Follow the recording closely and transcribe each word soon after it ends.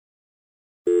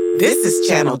This is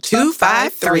Channel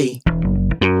 253.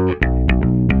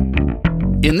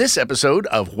 In this episode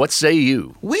of What Say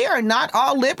You? We are not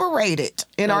all liberated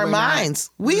in our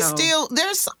minds. Still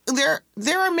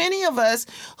there are many of us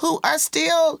who are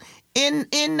still in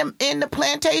the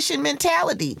plantation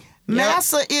mentality.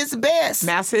 Massa is best.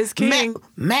 Massa is king.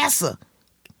 Massa.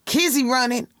 Kizzy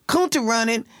running, Kunta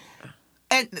running.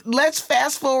 And let's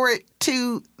fast forward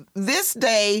to this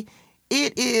day.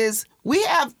 We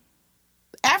have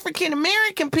African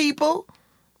American people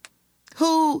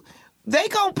who they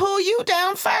gonna pull you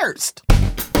down first.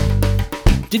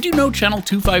 Did you know Channel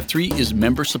 253 is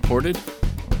member supported?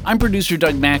 I'm producer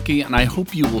Doug Mackey, and I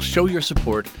hope you will show your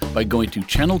support by going to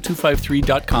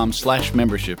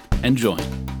channel253.com/membership and join.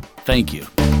 Thank you.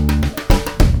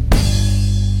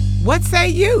 What say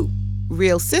you?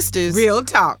 Real sisters. Real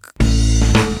talk.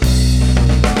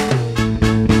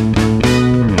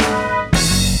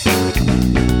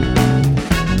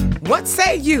 What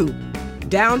say you?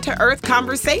 Down-to-earth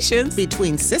conversations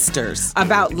Between sisters.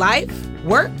 about life,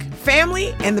 work,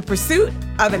 family, and the pursuit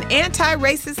of an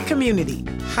anti-racist community.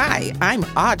 Hi, I'm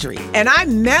Audrey. And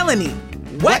I'm Melanie.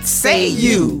 What say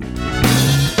you?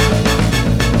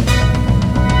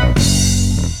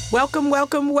 Welcome,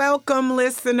 welcome, welcome,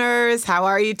 listeners. How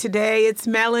are you today? It's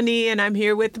Melanie, and I'm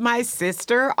here with my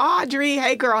sister, Audrey.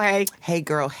 Hey, girl, hey. Hey,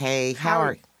 girl, hey. How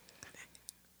are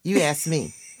you? You ask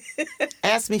me.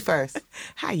 Ask me first.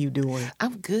 How you doing?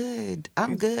 I'm good.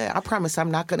 I promise I'm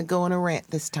not going to go on a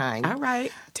rant this time. All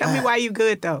right. Tell me why you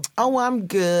good, though. Oh, I'm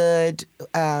good.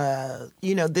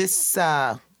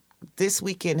 This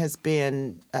weekend has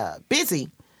been busy,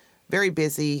 very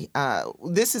busy.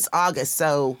 This is August,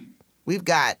 so we've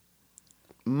got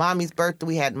Mommy's birthday.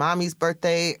 We had Mommy's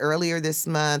birthday earlier this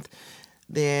month.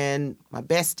 Then my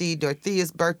bestie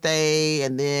Dorothea's birthday,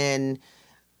 and then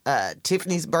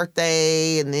Tiffany's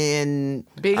birthday, and then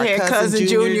Big Head Cousin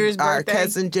Junior's birthday. Our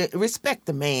cousin, respect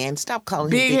the man. Stop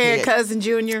calling him Big Head Cousin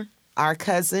Junior. Our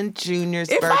cousin Junior's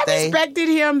If birthday. I respected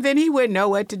him, then he wouldn't know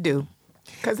what to do.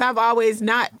 Because I've always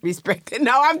not respected.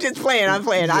 No, I'm just playing. I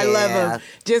love him.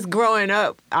 Just growing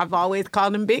up, I've always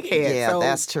called him Big Head. Yeah,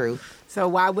 that's true. So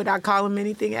why would I call him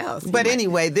anything else? But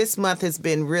anyway, this month has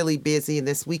been really busy.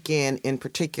 This weekend in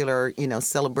particular,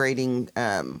 celebrating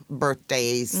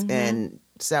birthdays. Mm-hmm. And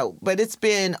so, but it's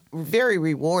been very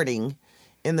rewarding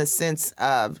in the sense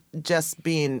of just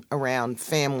being around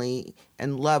family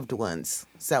and loved ones.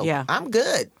 So yeah. I'm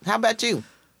good. How about you?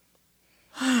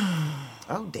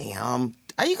 Oh, damn.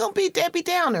 Are you going to be Debbie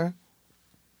Downer?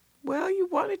 Well, you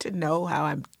wanted to know how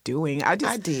I'm doing. I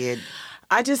did.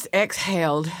 I just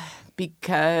exhaled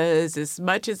because as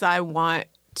much as I want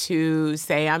to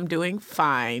say I'm doing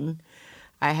fine,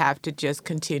 I have to just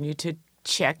continue to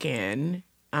check in.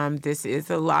 There's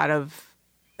a lot of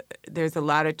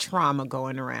trauma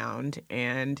going around,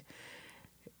 and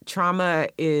trauma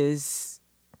is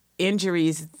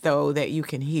injuries, though, that you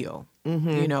can heal,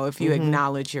 if you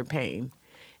acknowledge your pain.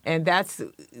 And that's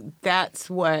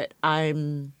what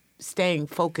I'm staying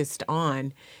focused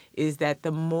on, is that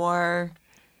the more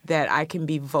that I can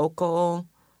be vocal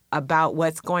about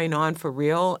what's going on for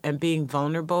real and being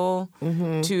vulnerable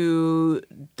to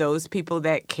those people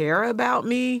that care about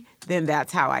me, then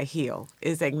that's how I heal,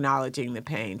 is acknowledging the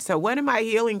pain. So what am I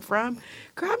healing from?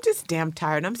 Girl, I'm just damn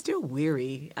tired. I'm still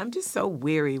weary. I'm just so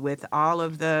weary with all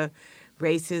of the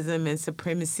racism and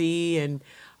supremacy, and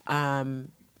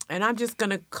I'm just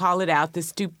going to call it out, the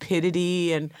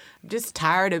stupidity, and I'm just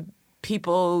tired of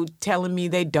people telling me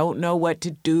they don't know what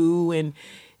to do, and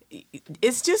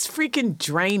it's just freaking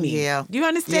draining. Yeah. Do you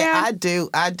understand? Yeah, I do.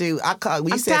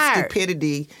 You said tired.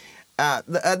 stupidity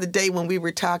the other day when we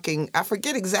were talking. I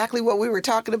forget exactly what we were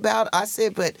talking about. I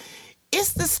said, but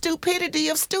it's the stupidity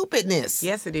of stupidness.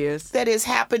 Yes, it is. That is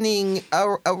happening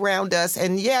around us.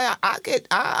 And yeah,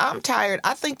 I'm tired.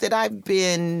 I think that I've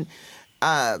been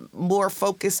more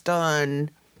focused on,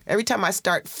 every time I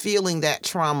start feeling that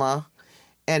trauma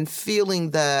and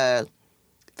feeling the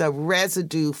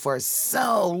residue for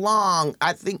so long,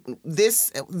 I think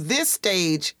this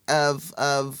stage of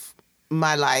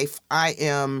my life, I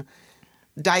am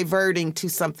diverting to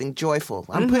something joyful.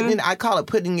 I call it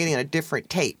putting it in a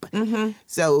different tape.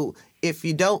 So if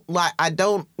you don't like,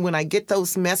 when I get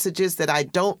those messages that I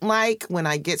don't like, when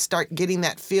I start getting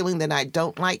that feeling that I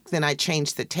don't like, then I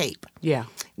change the tape. Yeah.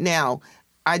 Now,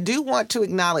 I do want to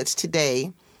acknowledge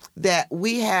today that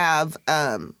we have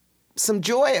some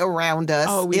joy around us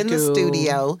the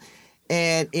studio,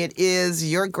 and it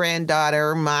is your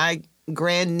granddaughter, my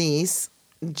grandniece,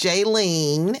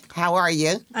 Jaylene. How are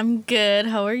you? I'm good.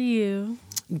 How are you?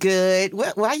 Good.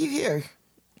 Why are you here?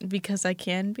 Because I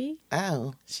can be.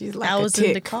 Oh. She's like I a was in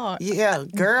the tick. car. Yeah,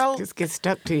 girl. Just get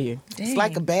stuck to you. It's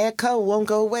like a bad cold. Won't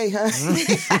go away, huh?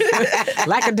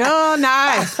 Like a dull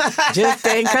knife. Just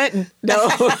ain't cutting. No.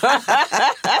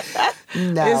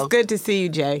 No. It's good to see you,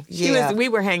 Jay. Yeah. We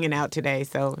were hanging out today,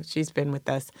 so she's been with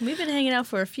us. We've been hanging out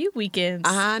for a few weekends.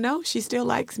 I know. She still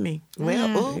likes me.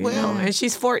 Well, oh, You well. know, and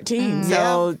she's 14. Yeah.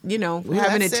 So, Well,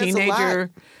 having that a says a teenager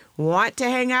want to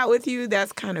hang out with you,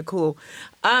 that's kind of cool.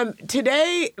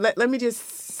 Today, let me just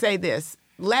say this.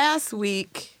 Last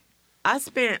week,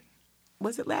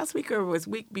 was it last week or was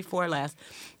week before last?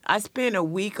 I spent a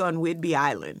week on Whidbey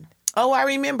Island. Oh, I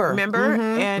remember. Remember?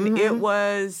 And it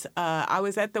was, I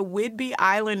was at the Whidbey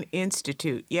Island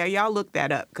Institute. Yeah, y'all look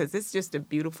that up because it's just a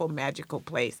beautiful, magical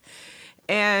place.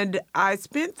 And I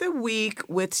spent the week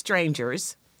with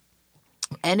strangers,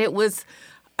 and it was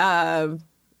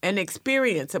an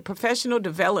experience, a professional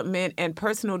development and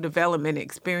personal development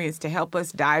experience to help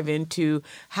us dive into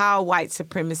how white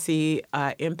supremacy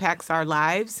impacts our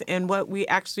lives and what we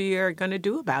actually are going to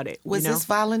do about it. Was this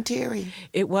voluntary?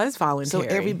 It was voluntary. So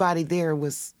everybody there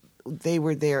they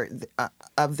were there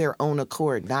of their own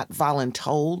accord, not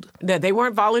voluntold? No, they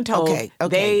weren't voluntold.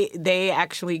 Okay. They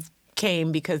actually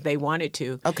came because they wanted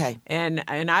to. Okay. And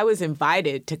I was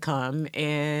invited to come,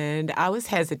 and I was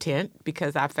hesitant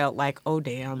because I felt like, oh,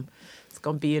 damn, it's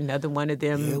going to be another one of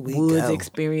them woods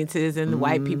experiences, and the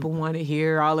white people want to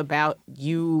hear all about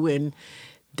you and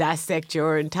dissect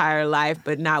your entire life,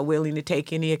 but not willing to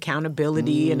take any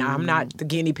accountability, and I'm not the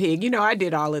guinea pig. I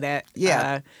did all of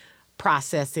that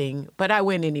processing, but I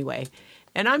went anyway.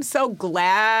 And I'm so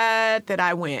glad that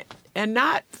I went, and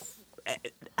not...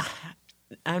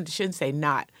 I shouldn't say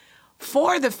not,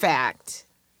 for the fact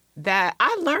that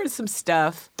I learned some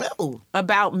stuff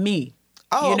about me,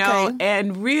 okay.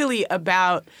 And really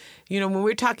about, when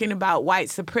we're talking about white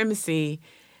supremacy,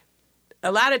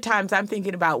 a lot of times I'm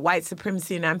thinking about white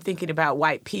supremacy and I'm thinking about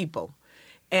white people.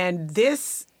 And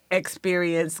this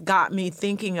experience got me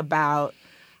thinking about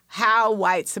how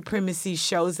white supremacy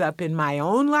shows up in my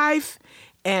own life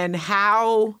and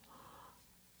how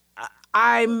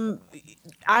I'm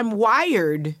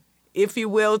wired, if you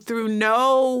will, through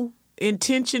no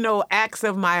intentional acts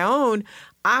of my own.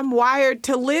 I'm wired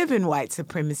to live in white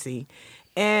supremacy.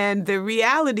 And the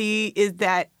reality is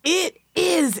that it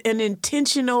is an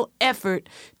intentional effort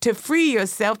to free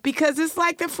yourself because it's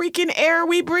like the freaking air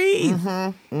we breathe.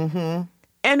 And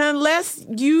unless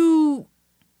you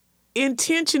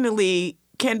intentionally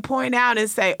can point out and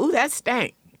say, ooh, that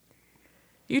stank,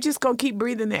 you're just going to keep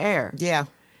breathing the air. Yeah.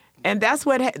 And that's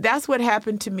what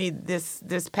happened to me this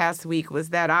past week, was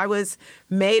that I was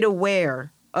made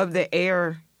aware of the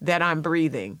air that I'm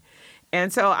breathing.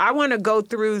 And so I want to go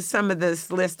through some of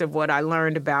this list of what I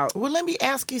learned about Well, let me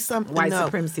ask you something. white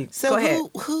supremacy. So Go ahead.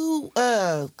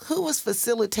 who was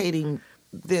facilitating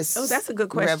this Oh, that's a good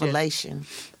question. revelation?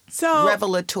 So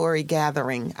Revelatory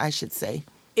gathering, I should say.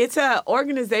 it's an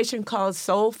organization called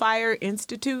Soulfire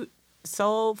Institute,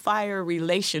 Soulfire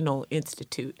Relational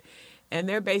Institute. And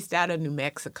they're based out of New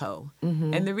Mexico.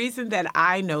 And the reason that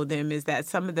I know them is that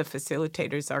some of the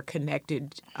facilitators are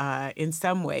connected in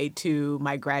some way to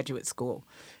my graduate school.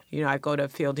 I go to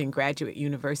Fielding Graduate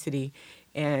University,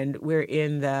 and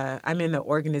I'm in the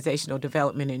Organizational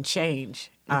Development and Change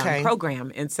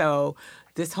program. And so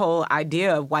this whole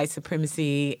idea of white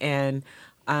supremacy and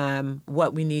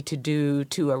what we need to do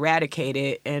to eradicate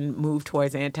it and move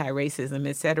towards anti-racism,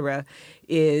 et cetera,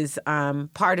 is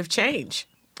part of change.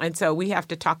 And so we have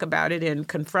to talk about it and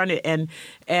confront it.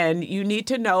 And you need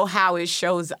to know how it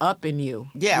shows up in you.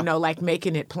 Yeah. Like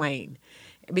making it plain.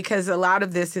 Because a lot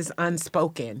of this is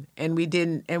unspoken, and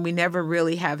we never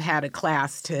really have had a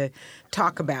class to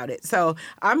talk about it. So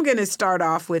I'm going to start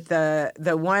off with the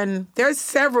one. There's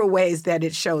several ways that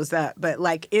it shows up, but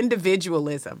like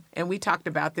individualism, and we talked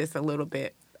about this a little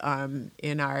bit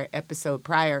in our episode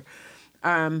prior.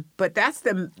 But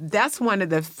that's one of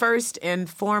the first and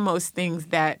foremost things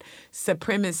that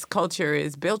supremacist culture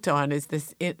is built on, is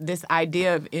this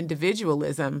idea of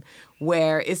individualism,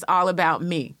 where it's all about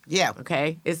me. Yeah.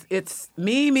 Okay. It's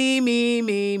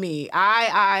me.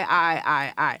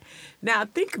 I. Now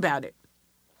think about it.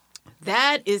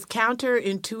 That is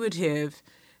counterintuitive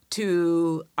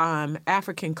to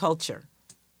African culture.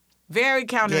 Very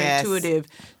counterintuitive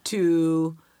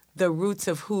to the roots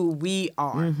of who we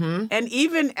are, and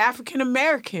even African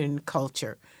American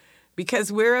culture,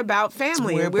 because we're about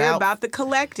family and we're about the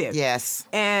collective. Yes.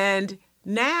 And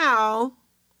now,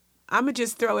 I'm gonna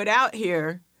just throw it out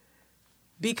here,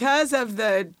 because of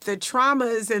the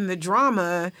traumas and the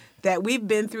drama that we've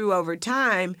been through over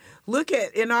time. Look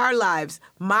at in our lives,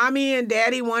 mommy and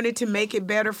daddy wanted to make it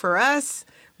better for us.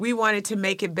 we wanted to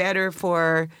make it better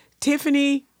for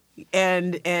Tiffany.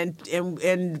 And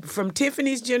from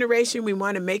Tiffany's generation, we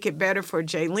want to make it better for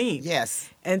Jaylene. Yes.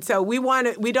 And so we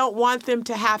don't want them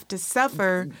to have to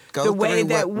suffer Go the way through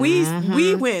that what-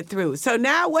 we went through. So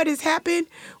now what has happened?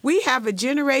 We have a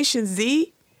Generation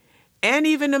Z and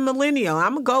even a millennial.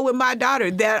 I'm going to go with my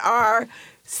daughter that are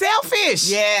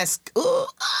selfish. Yes. Ooh.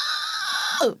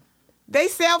 Oh. They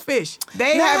selfish.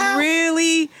 They Now- have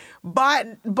really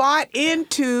bought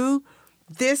into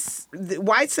this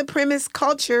white supremacist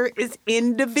culture is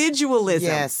individualism.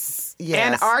 Yes. Yes.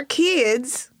 And our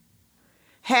kids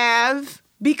have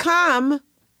become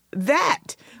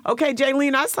that. Okay,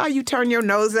 Jaylene, I saw you turn your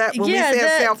nose up when Yeah, we said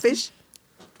that- selfish.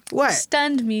 What?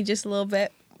 Stunned me just a little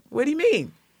bit. What do you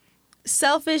mean?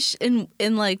 Selfish in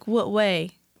like what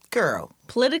way? Girl,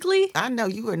 Politically? I know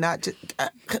you are not just.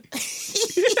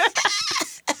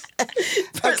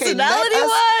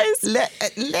 Personality-wise?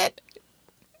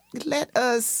 Let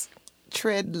us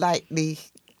tread lightly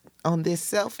on this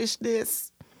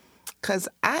selfishness, because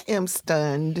I am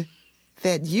stunned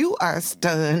that you are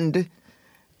stunned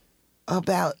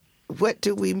about what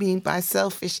do we mean by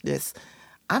selfishness.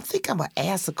 I think I'm going to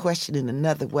ask a question in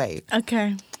another way.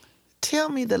 Okay. Tell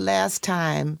me the last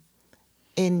time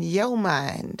in your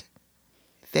mind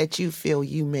that you feel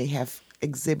you may have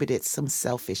exhibited some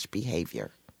selfish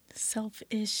behavior.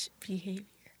 Selfish behavior.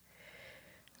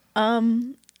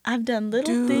 I've done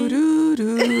little things.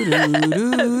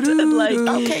 Like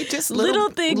Okay, just little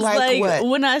things like what?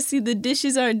 when I see the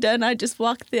dishes aren't done, I just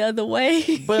walk the other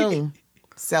way. Boom.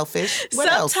 Selfish.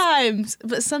 What else?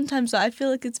 Sometimes I feel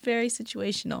like it's very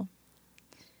situational.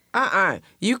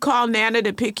 You call Nana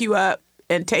to pick you up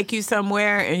and take you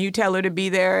somewhere, and you tell her to be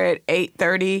there at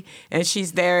 8:30, and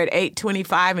she's there at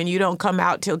 8:25, and you don't come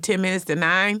out till 10 minutes to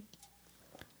 9.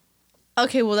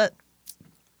 Okay, well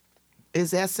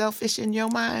Is that selfish in your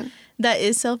mind? that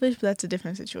is selfish, but that's a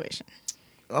different situation.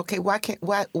 Okay, why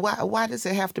does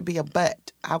it have to be a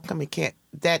but? How come it can't?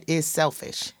 That is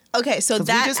selfish. Okay, so 'Cause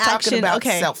that we're just action. talking about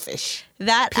Okay, selfish.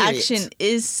 that Period. action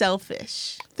is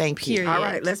selfish. Thank you. Period. All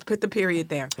right, let's put the period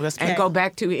there Let's and put- go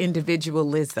back to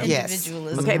individualism. Yes.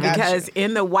 Individualism. Okay, Gotcha. because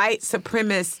in the white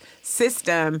supremacist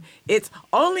system, it's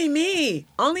only me,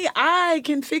 only I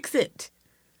can fix it.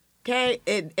 Okay,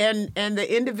 and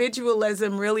the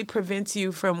individualism really prevents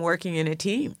you from working in a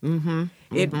team. Mm-hmm.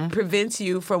 It prevents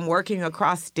you from working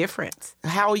across difference.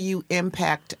 How you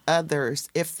impact others.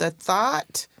 If the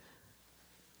thought,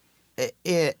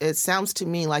 it sounds to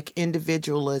me like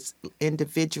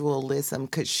individualism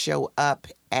could show up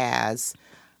as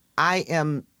I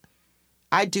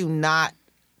do not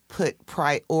put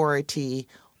priority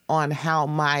on how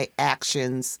my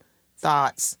actions,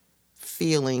 thoughts,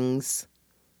 feelings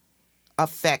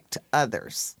affect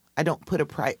others. I don't put a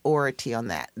priority on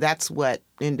that. That's what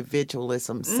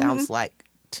individualism sounds like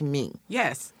to me.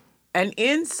 Yes. And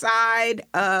inside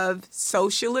of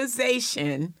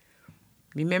socialization,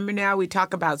 remember now we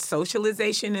talk about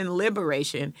socialization and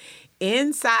liberation.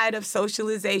 Inside of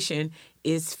socialization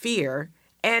is fear,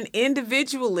 and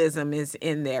individualism is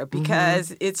in there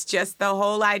because it's just the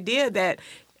whole idea that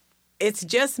it's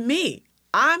just me.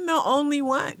 I'm the only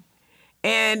one.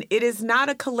 And it is not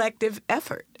a collective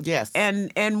effort. Yes.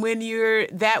 And when you're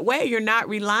that way, you're not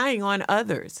relying on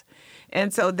others.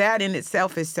 And so that in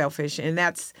itself is selfish. And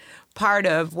that's part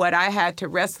of what I had to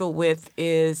wrestle with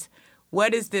is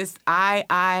what is this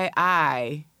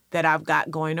I that I've got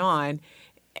going on?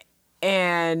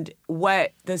 And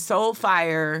what the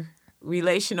Soulfire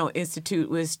Relational Institute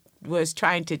was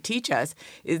trying to teach us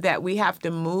is that we have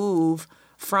to move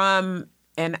from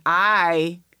an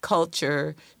I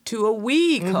culture to a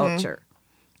we culture.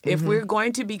 If we're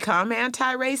going to become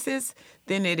anti-racist,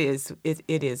 then it is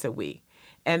a we.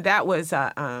 And that was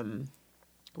a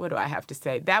what do I have to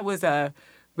say? That was a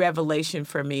revelation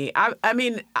for me. I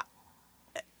mean,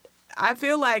 I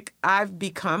feel like I've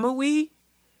become a we,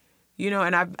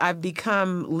 and I've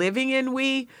become living in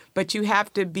we, but you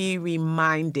have to be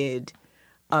reminded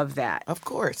of that. Of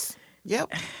course.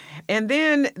 Yep. And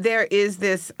then there is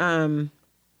this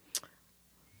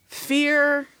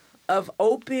fear of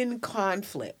open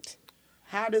conflict.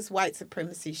 How does white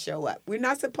supremacy show up? We're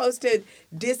not supposed to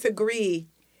disagree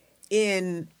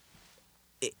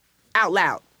out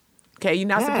loud. Okay, you're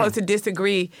not supposed to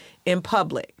disagree in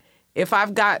public. If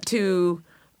I've got to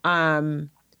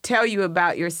tell you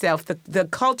about yourself, the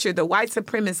culture, the white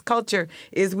supremacist culture,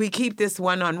 is we keep this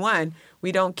one-on-one.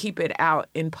 We don't keep it out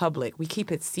in public. We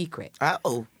keep it secret.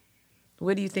 Uh-oh.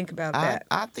 What do you think about that?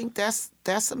 I think that's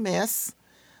a mess.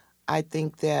 I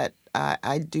think that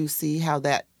I do see how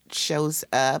that shows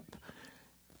up.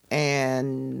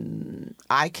 And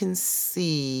I can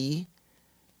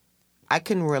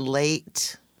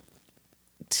relate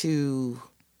to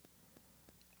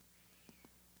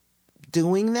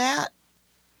doing that,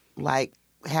 like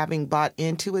having bought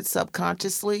into it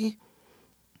subconsciously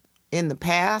in the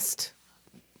past,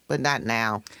 but not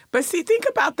now. But see, think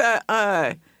about the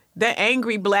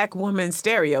angry black woman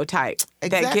stereotype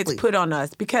that Exactly. gets put on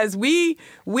us, because we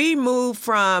move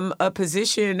from a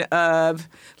position of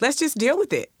let's just deal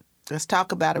with it. Let's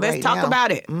talk about it Let's right talk now.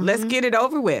 about it. Let's get it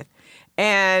over with.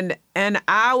 And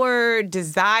our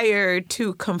desire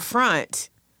to confront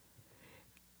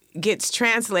gets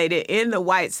translated in the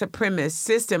white supremacist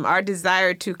system. Our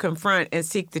desire to confront and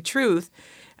seek the truth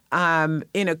in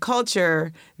a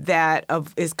culture that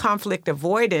is conflict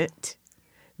avoidant,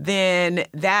 then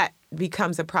that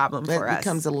becomes a problem for us. That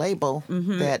becomes a label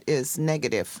that is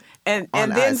negative. And on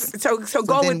then us. so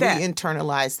go then with that. We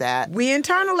internalize that. We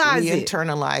internalize it.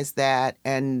 Internalize that,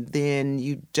 and then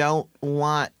you don't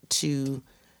want to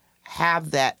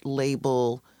have that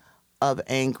label of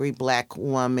angry black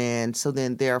woman. So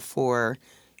then, therefore,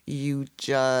 you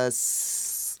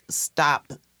just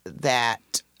stop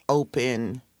that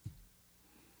open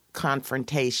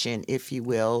confrontation, if you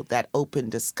will, that open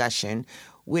discussion,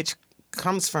 which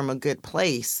comes from a good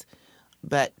place,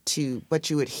 but you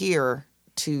adhere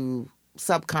to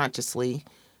subconsciously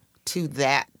to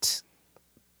that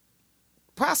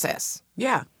process.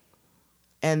 Yeah.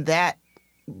 And that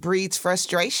breeds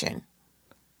frustration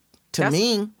to That's-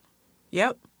 me.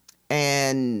 Yep.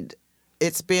 And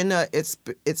it's been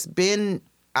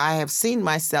I have seen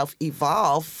myself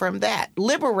evolve from that,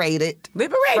 liberated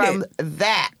from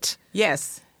that.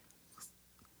 Yes.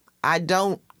 I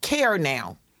don't care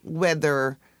now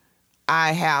whether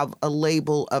I have a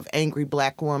label of angry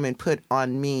black woman put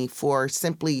on me for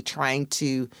simply trying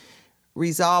to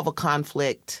resolve a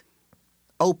conflict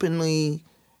openly,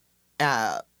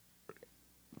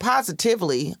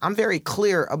 positively. I'm very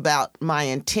clear about my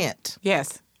intent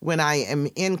Yes. when I am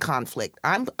in conflict.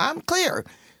 I'm clear.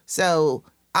 So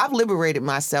I've liberated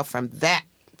myself from that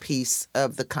piece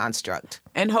of the construct.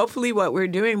 And hopefully what we're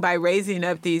doing by raising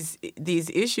up these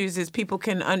issues is people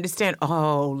can understand,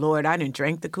 oh, Lord, I didn't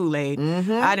drink the Kool-Aid.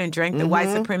 I didn't drink the white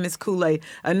supremacist Kool-Aid.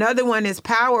 Another one is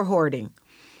power hoarding.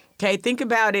 Okay, think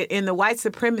about it. In the white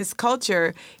supremacist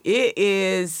culture, it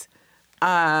is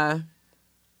not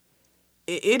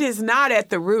at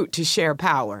the root to share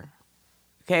power.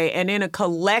 Okay, and in a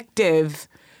collective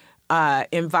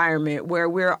environment where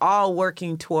we're all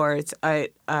working towards a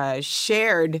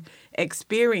shared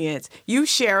experience, you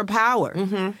share power.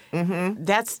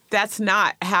 That's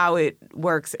not how it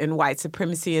works in white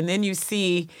supremacy. And then you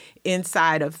see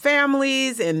inside of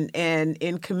families and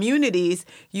in communities,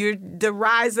 the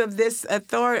rise of this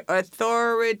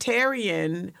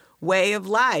authoritarian way of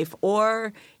life,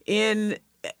 or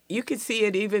you could see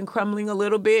it even crumbling a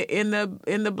little bit in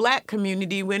the black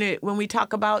community when we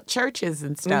talk about churches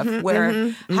and stuff,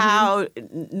 how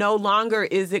no longer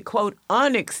is it, quote,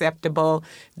 unacceptable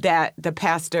that the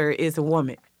pastor is a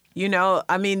woman. You know,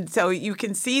 I mean, so you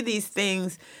can see these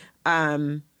things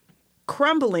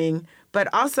crumbling,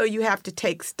 but also you have to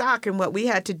take stock. And what we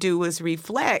had to do was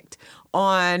reflect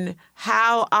on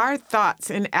how our thoughts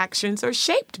and actions are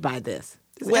shaped by this.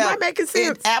 Am I making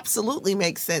sense? It absolutely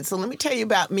makes sense. So let me tell you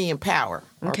about me and power,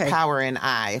 or Okay. power and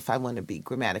I, if I want to be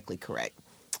grammatically correct.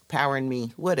 Power and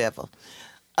me, whatever.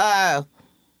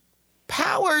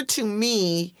 Power to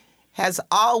me has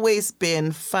always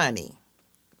been funny.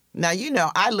 Now, you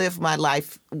know, I live my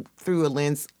life through a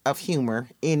lens of humor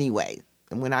anyway.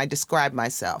 And when I describe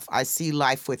myself, I see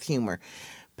life with humor.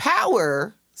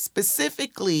 Power,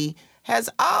 specifically,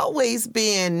 has always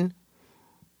been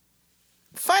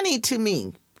funny to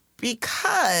me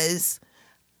because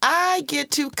I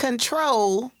get to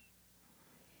control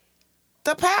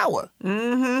the power.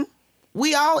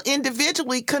 We all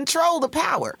individually control the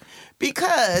power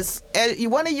because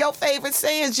one of your favorite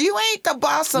sayings, you ain't the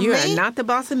boss of You me. are not the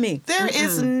boss of me. There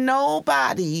is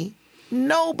nobody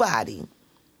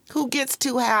who gets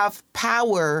to have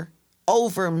power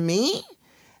over me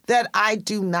that I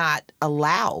do not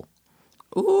allow.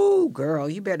 Ooh, girl,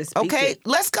 you better speak Okay, it.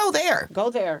 let's go there. Go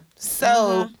there.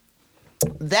 So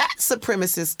that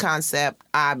supremacist concept,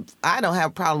 I don't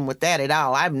have a problem with that at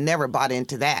all. I've never bought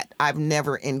into that. I've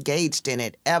never engaged in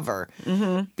it ever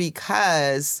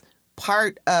because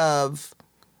part of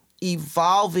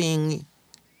evolving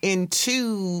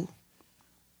into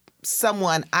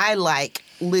someone I like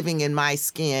living in my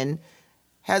skin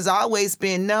has always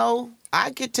been, no, I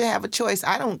get to have a choice.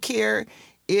 I don't care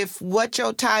if what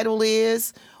your title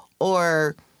is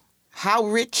or how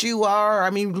rich you are. I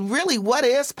mean, really, what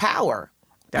is power?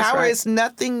 That's Power right. is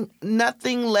nothing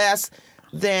less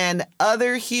than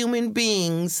other human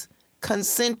beings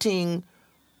consenting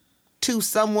to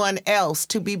someone else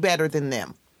to be better than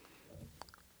them.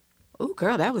 Ooh,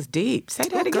 girl, that was deep. Say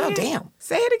that Ooh, again. girl, damn.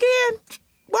 Say it again.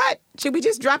 What? Should we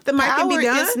just drop the mic and Power be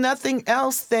done? is nothing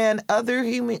else than other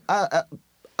human,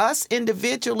 us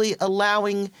individually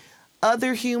allowing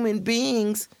other human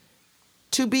beings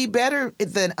to be better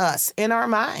than us in our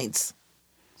minds.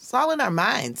 It's all in our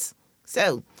minds.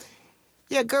 So,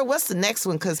 yeah, girl, what's the next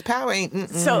one? Because power ain't.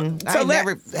 I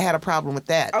never had a problem with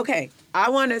that. Okay, I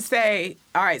want to say,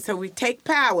 all right, so we take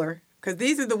power, because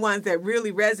these are the ones that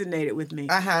really resonated with me.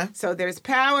 Uh-huh. So there's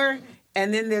power,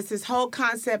 and then there's this whole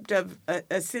concept of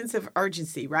a sense of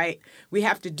urgency, right? We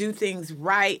have to do things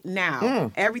right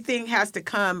now. Everything has to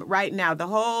come right now. The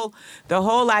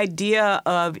whole idea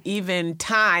of even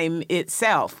time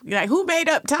itself. Like, who made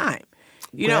up time?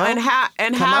 You know, and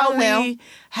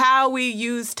how we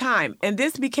use time. And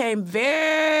this became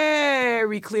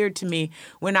very clear to me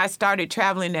when I started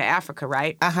traveling to Africa,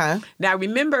 right? Uh-huh. Now,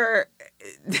 remember,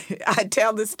 I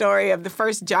tell the story of the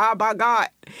first job I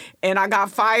got, and I got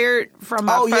fired from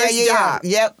my first job.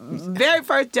 Yep. Very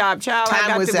first job, child. I Time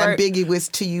got was to work. ambiguous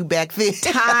to you back then.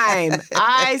 Time.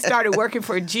 I started working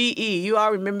for GE. You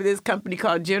all remember this company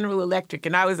called General Electric,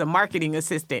 and I was a marketing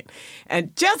assistant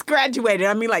and just graduated.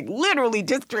 I mean, like literally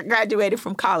just graduated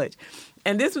from college.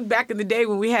 And this was back in the day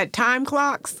when we had time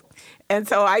clocks. And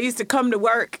so I used to come to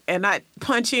work and I'd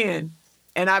punch in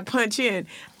and I'd punch in.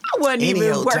 I wasn't Any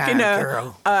even old working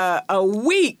time, a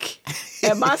week,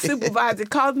 and my supervisor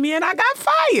called me and I got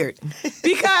fired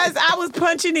because I was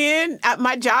punching in.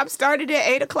 My job started at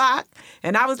 8 o'clock,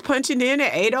 and I was punching in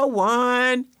at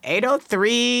 8:01,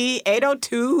 8:03,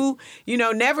 8:02. You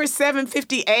know, never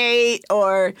 7:58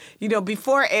 or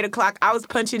before 8 o'clock. I was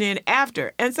punching in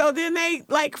after, and so then they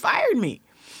fired me.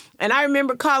 And I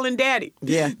remember calling Daddy.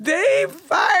 Yeah. They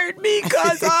fired me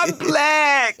because I'm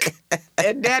black.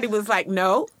 And Daddy was like,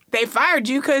 no, they fired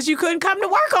you because you couldn't come to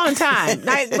work on time.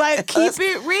 Like keep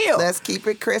it real. Let's keep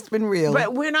it crisp and real.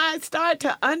 But when I started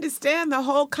to understand the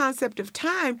whole concept of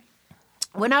time,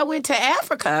 when I went to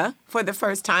Africa for the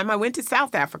first time, I went to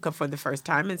South Africa for the first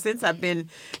time. And since I've been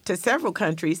to several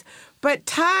countries, but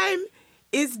time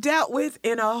is dealt with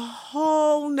in a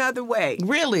whole nother way.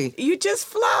 Really? You just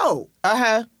flow.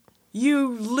 Uh-huh.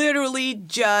 You literally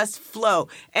just flow.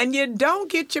 And you don't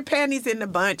get your panties in a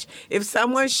bunch if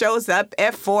someone shows up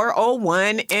at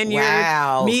 4:01 and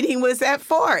your meeting was at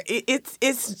 4.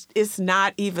 It's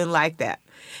not even like that.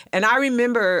 And I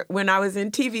remember when I was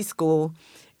in TV school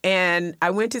and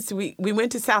we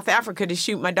went to South Africa to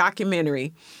shoot my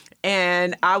documentary.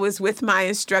 And I was with my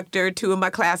instructor, 2 of my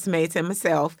classmates, and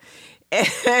myself.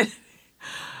 And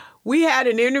we had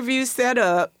an interview set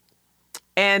up.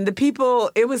 And the people,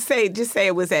 just say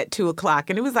it was at 2 o'clock,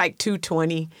 and it was like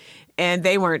 2:20, and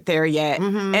they weren't there yet.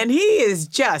 Mm-hmm. And he is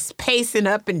just pacing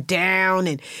up and down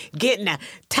and getting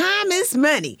time is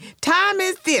money, time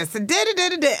is this,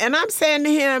 da-da-da-da-da. And I'm saying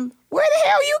to him, where the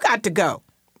hell you got to go?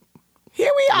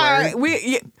 Here we are.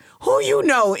 Who you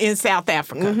know in South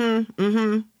Africa? Mm-hmm,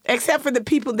 mm-hmm. Except for the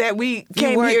people that we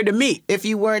came here to meet. If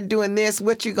you weren't doing this,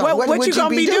 what you gonna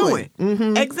be doing?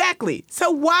 Mm-hmm. Exactly.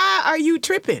 So why are you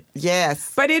tripping?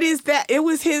 Yes. But it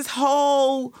was his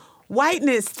whole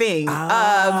whiteness thing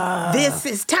of this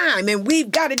is time and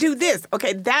we've got to do this.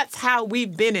 Okay, that's how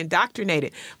we've been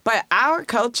indoctrinated. But our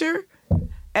culture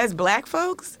as black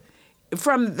folks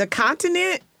from the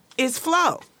continent is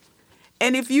flow.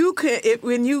 And if you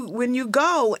when you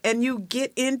go and you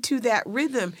get into that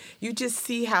rhythm, you just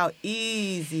see how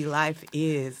easy life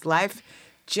is. Life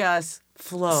just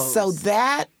flows. So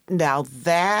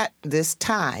this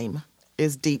time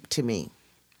is deep to me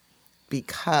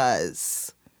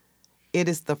because it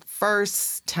is the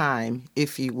first time,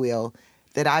 if you will,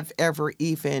 that I've ever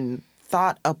even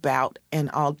thought about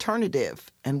an alternative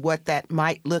and what that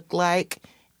might look like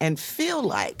and feel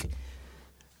like.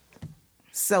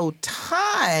 So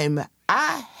time,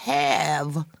 I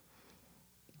have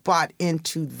bought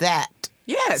into that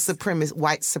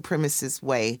white supremacist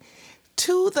way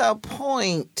to the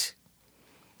point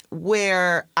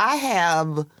where I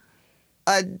have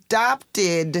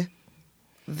adopted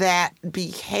that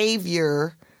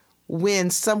behavior when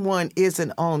someone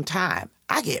isn't on time.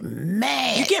 I get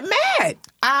mad. You get mad.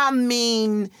 I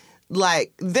mean,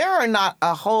 like, there are not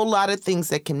a whole lot of things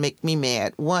that can make me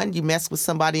mad. One, you mess with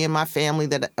somebody in my family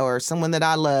or someone that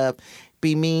I love,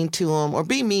 be mean to them or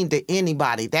be mean to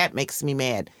anybody. That makes me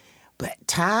mad. But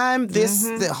time,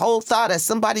 the whole thought of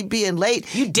somebody being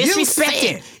late. You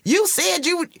disrespected. You said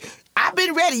I've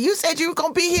been ready. You said you were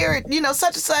going to be here at,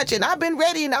 such and such, and I've been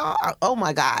ready. And oh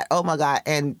my God.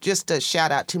 And just a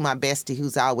shout out to my bestie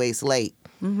who's always late.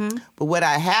 Mm-hmm. But what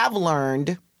I have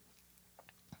learned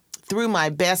through my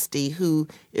bestie, who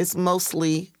is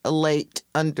mostly late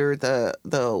under the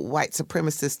white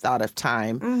supremacist thought of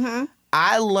time, mm-hmm.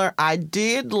 I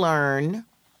did learn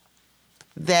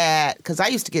that, because I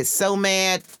used to get so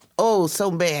mad,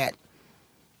 so bad.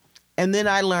 And then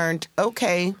I learned,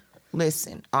 okay,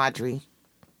 listen, Audrey,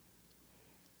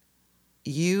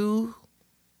 you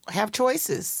have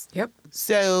choices. Yep.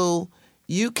 So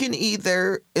you can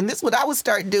either, and this is what I would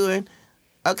start doing,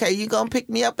 okay, you going to pick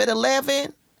me up at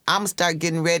 11? I'm going to start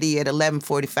getting ready at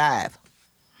 11:45.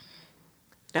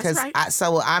 That's right.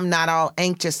 So I'm not all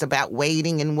anxious about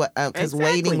waiting and what, because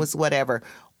waiting was whatever.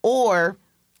 Or,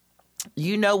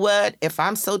 you know what? If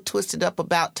I'm so twisted up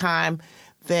about time,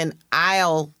 then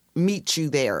I'll meet you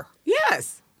there.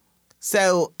 Yes.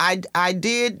 So I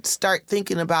did start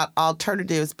thinking about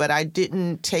alternatives, but I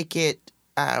didn't take it.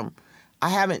 I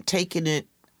haven't taken it.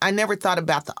 I never thought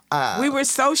about the. We were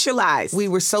socialized. We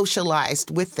were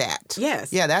socialized with that.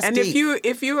 Yes. Yeah, that's and deep.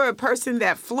 if you were a person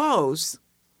that flows,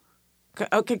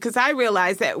 okay, because I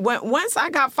realized that once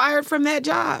I got fired from that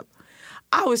job,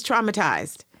 I was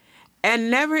traumatized,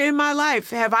 and never in my life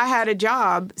have I had a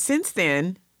job since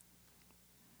then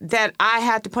that I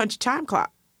had to punch a time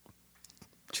clock.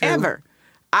 True. Ever.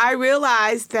 I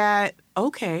realized that,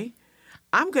 okay,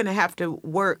 I'm going to have to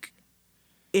work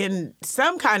in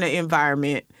some kind of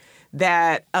environment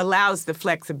that allows the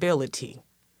flexibility.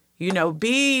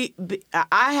 I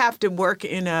have to work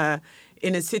in a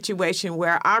situation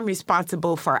where I'm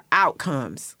responsible for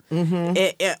outcomes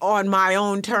on my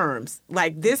own terms.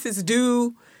 Like, this is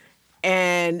due,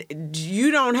 and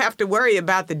you don't have to worry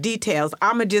about the details.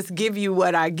 I'm going to just give you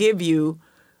what I give you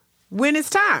when it's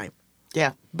time.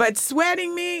 Yeah. But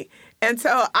sweating me, and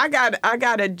so I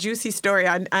got a juicy story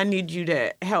I need you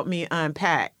to help me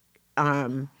unpack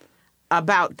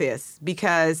about this,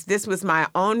 because this was my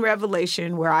own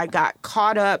revelation where I got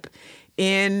caught up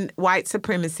in white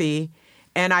supremacy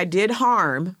and I did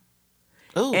harm.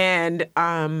 Ooh. And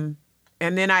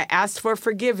then I asked for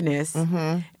forgiveness,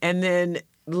 and then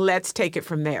let's take it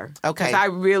from there. Okay.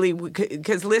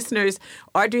 Because listeners,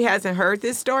 Audrey hasn't heard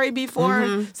this story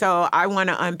before, so I want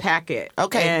to unpack it.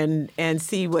 Okay. And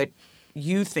see what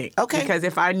you think. Okay. Because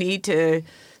if I need to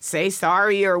say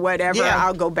sorry or whatever,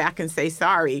 I'll go back and say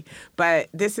sorry. But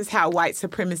this is how white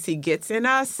supremacy gets in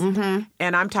us, and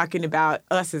I'm talking about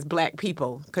us as Black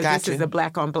people, because this is a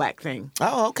Black on Black thing.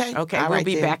 Oh, okay. Okay, All we'll right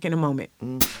be then. back in a moment.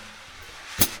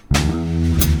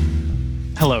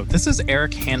 Hello, this is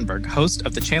Eric Hanberg, host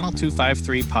of the Channel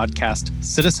 253 podcast,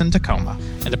 Citizen Tacoma,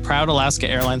 and a proud Alaska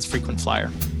Airlines frequent flyer.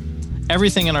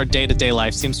 Everything in our day-to-day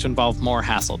life seems to involve more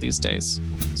hassle these days,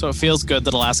 so it feels good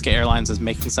that Alaska Airlines is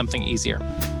making something easier.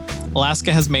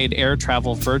 Alaska has made air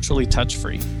travel virtually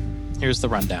touch-free. Here's the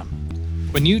rundown.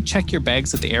 When you check your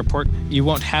bags at the airport, you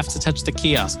won't have to touch the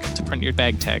kiosk to print your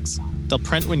bag tags. They'll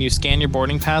print when you scan your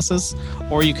boarding passes,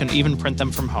 or you can even print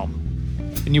them from home.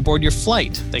 When you board your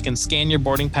flight, they can scan your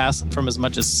boarding pass from as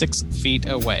much as 6 feet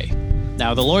away.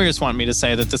 Now, the lawyers want me to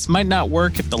say that this might not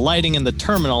work if the lighting in the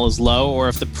terminal is low or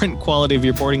if the print quality of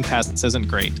your boarding pass isn't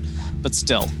great. But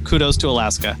still, kudos to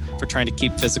Alaska for trying to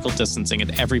keep physical distancing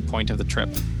at every point of the trip.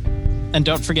 And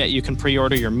don't forget, you can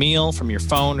pre-order your meal from your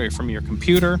phone or from your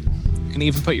computer. You can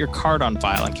even put your card on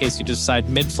file in case you decide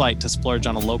mid-flight to splurge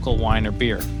on a local wine or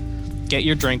beer. Get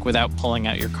your drink without pulling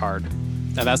out your card.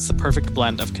 Now that's the perfect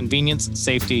blend of convenience,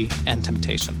 safety, and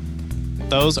temptation.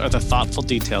 Those are the thoughtful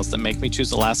details that make me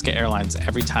choose Alaska Airlines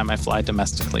every time I fly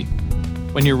domestically.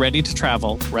 When you're ready to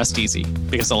travel, rest easy,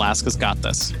 because Alaska's got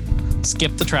this.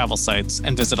 Skip the travel sites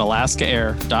and visit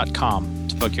alaskaair.com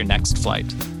to book your next flight.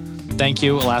 Thank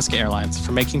you, Alaska Airlines,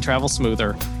 for making travel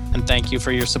smoother, and thank you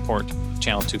for your support of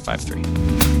Channel 253.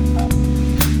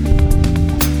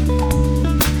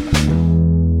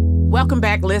 Welcome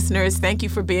back, listeners. Thank you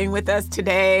for being with us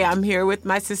today. I'm here with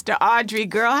my sister Audrey.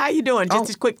 Girl, how you doing?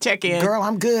 Just a quick check-in. Girl,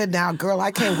 I'm good now. Girl, I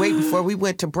can't wait. Before we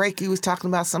went to break, you was talking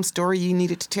about some story you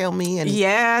needed to tell me and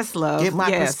yes, love. get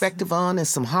my perspective on, and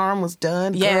some harm was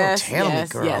done. Yes, girl, tell me,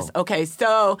 girl. Yes. Okay,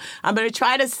 so I'm going to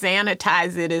try to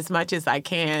sanitize it as much as I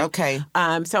can. Okay.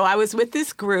 So I was with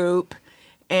this group,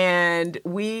 and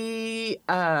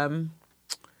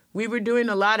we were doing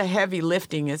a lot of heavy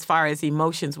lifting as far as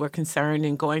emotions were concerned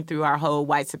and going through our whole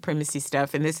white supremacy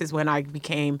stuff. And this is when I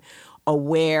became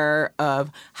aware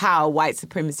of how white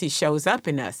supremacy shows up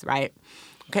in us, right?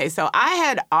 Okay, so I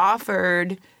had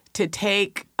offered to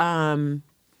take, when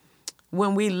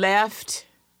we left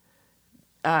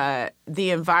the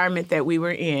environment that we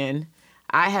were in,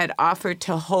 I had offered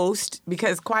to host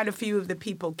because quite a few of the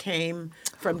people came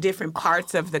from different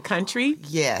parts of the country.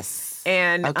 Yes.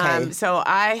 And Okay. so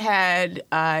I had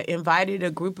invited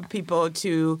a group of people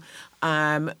to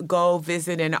go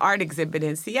visit an art exhibit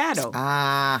in Seattle.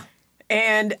 Ah.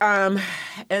 And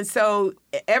so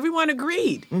everyone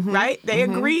agreed, right? They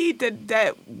agreed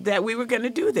that we were going to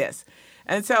do this.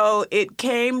 And so it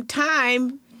came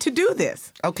time to do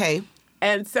this. Okay.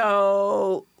 And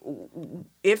so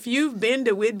if you've been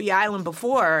to Whidbey Island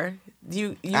before,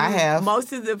 you I have.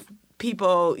 Most of the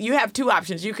people, you have two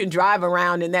options. You can drive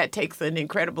around, and that takes an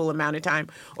incredible amount of time,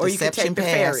 or you can Deception take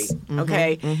the Pass. ferry.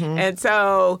 Okay, and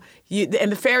so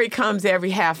and the ferry comes every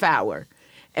half hour,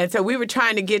 and so we were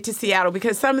trying to get to Seattle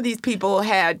because some of these people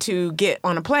had to get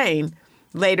on a plane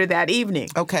later that evening.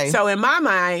 Okay. So in my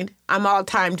mind, I'm all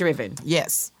time driven.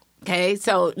 Yes. Okay,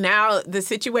 so now the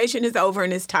situation is over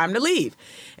and it's time to leave.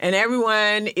 And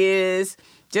everyone is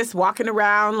just walking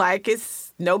around like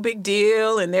it's no big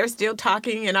deal and they're still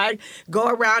talking. And I go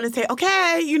around and say,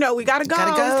 okay, we got to go.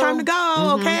 Gotta go. It's time to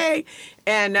go, okay?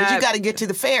 And But you got to get to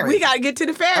the ferry. we got to get to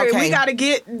the ferry. Okay. We got to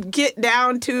get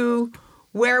down to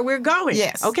where we're going.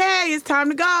 Yes. Okay, it's time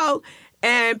to go.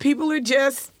 And people are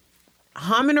just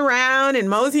humming around and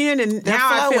moseying, and They're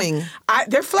now flowing.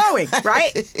 they're flowing,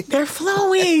 right? They're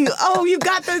flowing. Oh, you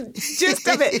got the gist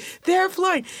of it. They're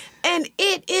flowing. And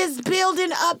it is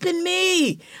building up in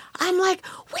me. I'm like,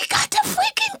 we got to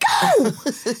freaking go.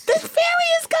 The ferry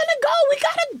is going to go. We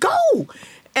got to go.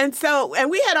 And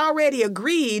we had already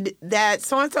agreed that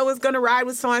so-and-so was going to ride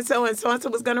with so-and-so and so-and-so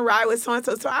was going to ride with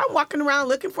so-and-so. So I'm walking around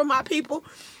looking for my people,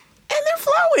 and they're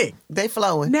flowing. They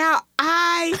flowing. Now,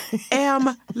 I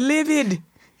am livid.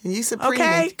 You supreme.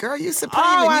 Okay. Girl, you supreme.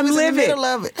 Oh, You I'm was in the livid. middle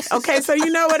of it. Okay, so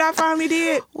you know what I finally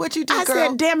did? What you do, I girl?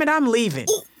 said, damn it, I'm leaving.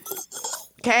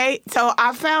 Okay, so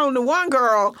I found the one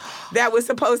girl that was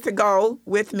supposed to go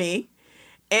with me,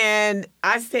 and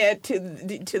I said to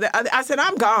the other, I said,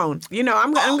 I'm gone.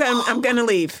 I'm gonna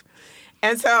leave.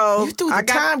 And so You threw the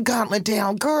time gauntlet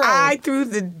down, girl. I threw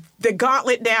the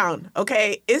gauntlet down.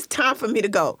 Okay, it's time for me to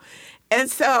go. And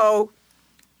so,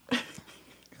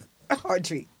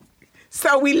 Audrey,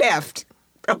 so we left.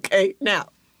 Okay, now,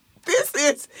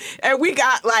 and we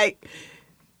got like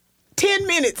 10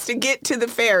 minutes to get to the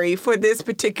ferry for this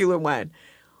particular one.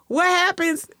 What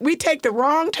happens? We take the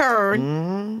wrong turn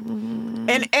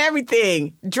and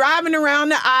everything. Driving around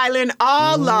the island,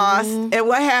 all lost. And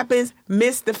what happens?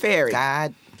 Miss the ferry.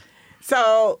 God.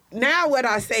 So now what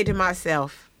I say to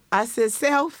myself, I said,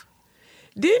 self,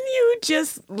 didn't you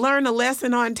just learn a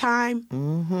lesson on time?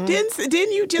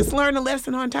 Didn't you just learn a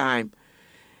lesson on time?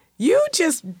 You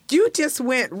just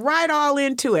went right all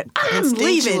into it. I'm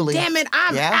leaving. Instinctually. Damn it,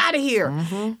 I'm Yeah. out of here.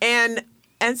 And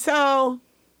so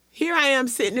here I am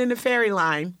sitting in the ferry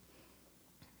line.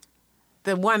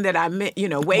 The one that I met,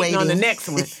 waiting on the next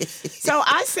one. So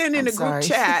I send in I'm a group sorry.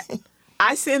 chat.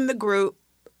 I send the group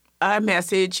a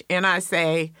message and I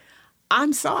say,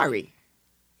 I'm sorry.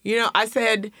 I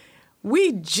said,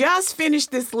 we just finished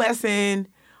this lesson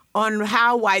on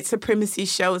how white supremacy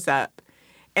shows up.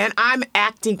 And I'm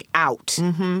acting out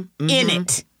in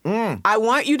it. I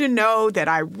want you to know that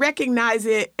I recognize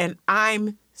it and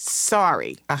I'm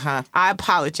sorry. Uh-huh. I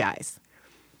apologize.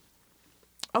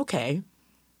 Okay.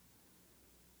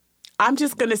 I'm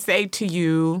just going to say to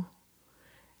you,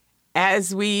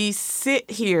 as we sit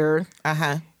here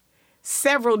Uh-huh.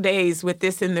 several days with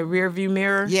this in the rearview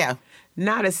mirror, Yeah.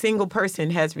 not a single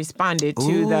person has responded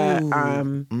to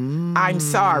the I'm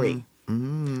sorry.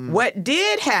 What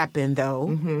did happen,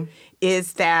 though,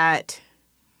 is that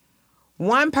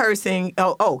one person,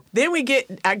 then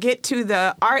I get to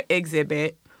the art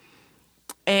exhibit,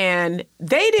 and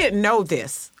they didn't know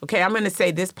this. Okay, I'm going to say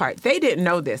this part. They didn't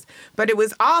know this, but it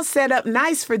was all set up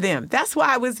nice for them. That's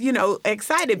why I was,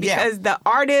 excited because the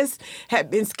artist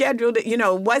had been scheduled,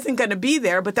 wasn't going to be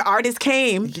there, but the artist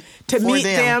came to For meet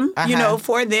them. them,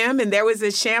 for them. And there was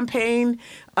a champagne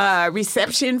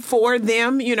reception for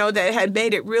them, that had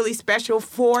made it really special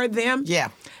for them. Yeah.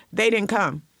 They didn't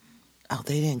come. Oh,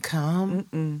 they didn't come?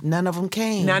 None of them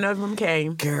came? None of them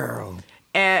came. Girl.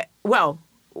 The one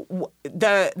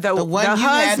you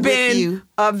had with husband you.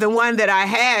 of the one that I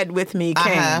had with me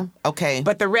came. Uh-huh. Okay.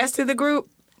 But the rest of the group,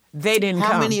 they didn't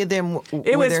come. How many of them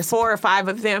It were was there? 4 or 5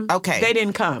 of them. Okay. They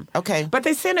didn't come. Okay. But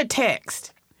they sent a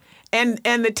text. And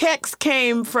the text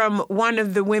came from one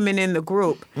of the women in the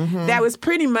group that was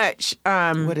pretty much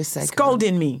What is that, girl?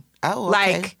 scolding me. Oh,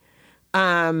 okay.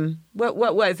 Like,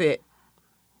 what was it?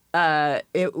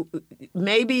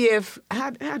 Maybe if,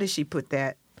 how did she put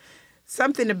that?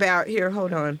 Something about, here,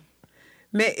 hold on.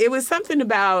 It was something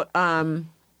about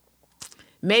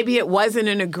maybe it wasn't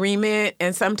an agreement.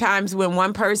 And sometimes when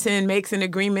one person makes an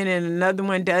agreement and another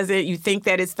one doesn't, you think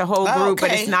that it's the whole group,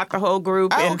 but it's not the whole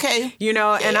group. And, Okay. You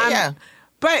know, and Yeah.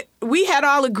 But we had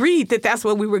all agreed that that's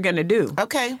what we were going to do.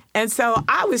 Okay. And so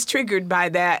I was triggered by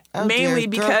that, Oh, mainly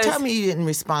dear. Girl, because tell me you didn't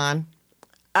respond.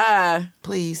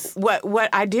 Please. what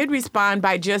I did respond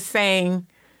by just saying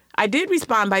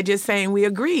we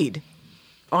agreed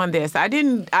on this. I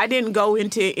didn't go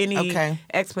into any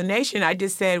explanation. I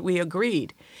just said we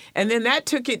agreed. And then that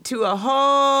took it to a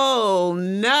whole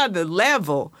nother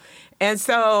level. And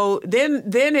so then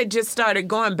it just started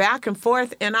going back and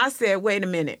forth. And I said, wait a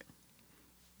minute.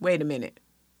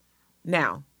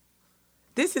 Now,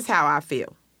 this is how I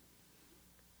feel.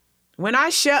 When I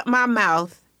shut my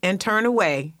mouth and turn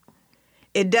away,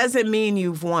 it doesn't mean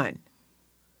you've won.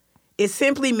 It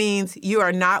simply means you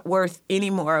are not worth any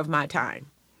more of my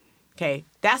time. Okay?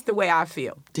 That's the way I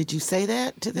feel. Did you say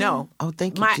that to them? No. Oh,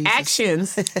 thank you, My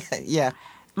Jesus. actions. Yeah.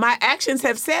 My actions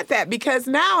have said that because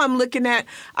now I'm looking at,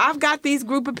 I've got these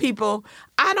group of people.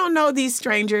 I don't know these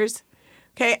strangers.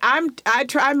 Okay, I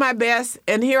tried my best,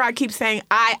 and here I keep saying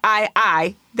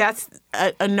I. That's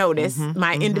a notice,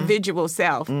 my individual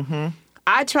self.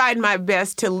 I tried my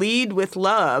best to lead with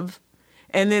love,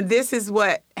 and then this is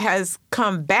what has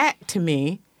come back to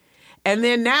me. And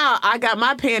then now I got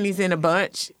my panties in a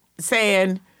bunch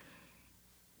saying,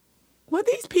 well,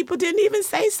 these people didn't even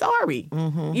say sorry.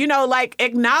 You know, like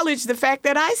acknowledge the fact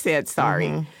that I said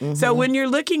sorry. So when you're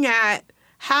looking at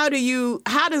how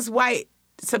does white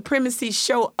supremacy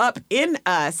show up in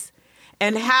us,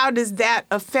 and how does that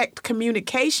affect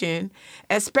communication,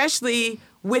 especially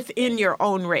within your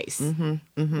own race?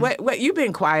 What you've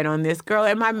been quiet on this, girl?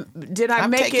 Did I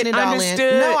I'm make taking it all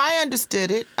understood? in. No, I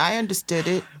understood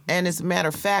it. And as a matter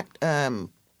of fact,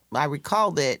 I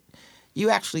recall that you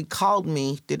actually called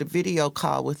me, did a video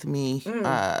call with me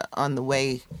on the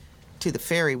way to the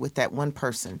ferry with that one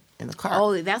person in the car.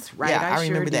 Oh, that's right. Yeah, I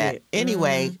remember sure that. did.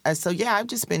 Anyway, so yeah, I've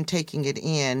just been taking it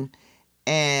in,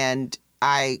 and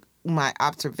my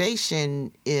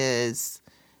observation is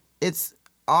it's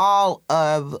all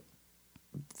of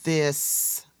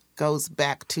this goes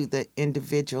back to the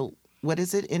individual. What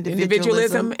is it?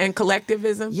 Individualism and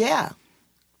collectivism. Yeah,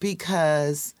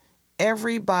 because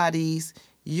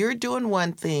you're doing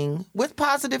one thing with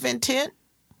positive intent.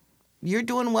 You're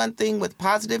doing one thing with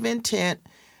positive intent,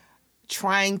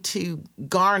 trying to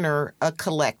garner a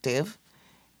collective,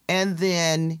 and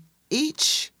then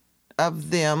each of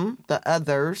them, the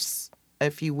others,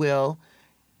 if you will,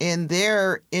 in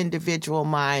their individual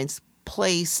minds,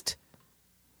 placed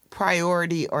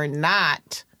priority or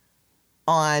not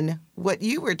on what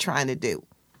you were trying to do.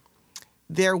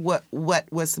 What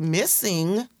was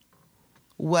missing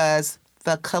was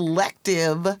the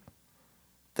collective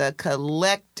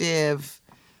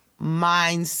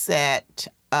mindset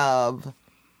of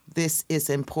this is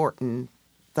important,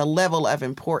 the level of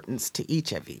importance to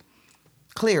each of you,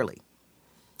 clearly.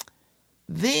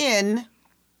 Then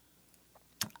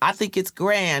I think it's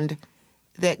grand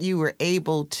that you were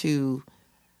able to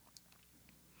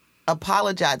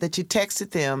apologize, that you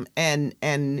texted them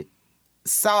and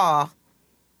saw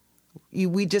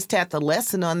we just had the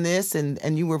lesson on this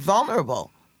and you were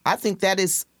vulnerable. I think that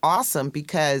is awesome,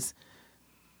 because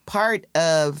part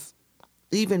of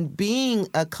even being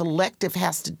a collective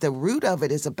the root of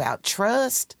it is about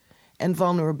trust and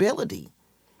vulnerability.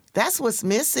 That's what's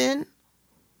missing.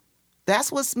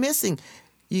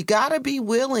 You got to be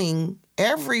willing,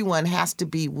 everyone has to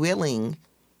be willing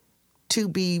to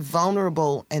be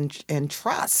vulnerable and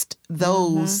trust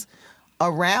those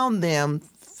around them,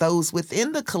 those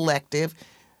within the collective,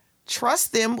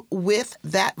 trust them with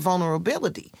that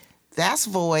vulnerability. That's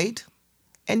void.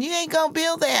 And you ain't going to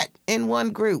build that in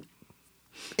one group,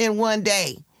 in one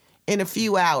day, in a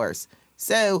few hours.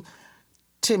 So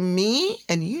to me,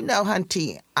 and you know,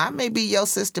 Hunty, I may be your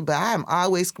sister, but I am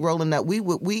always rolling up.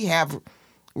 We have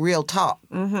real talk.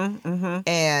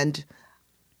 And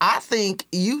I think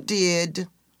you did.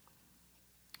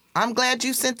 I'm glad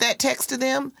you sent that text to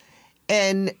them.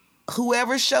 And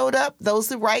whoever showed up,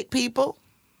 those are the right people.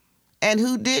 And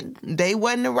who didn't, they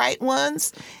wasn't the right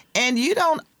ones. And you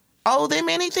don't owe them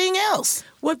anything else.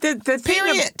 Well, the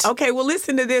Period. Okay, well,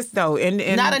 listen to this, though. And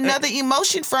not another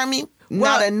emotion from you.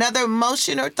 Well, not another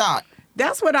emotion or thought.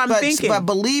 That's what I'm thinking. But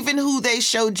believe in who they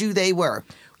showed you they were.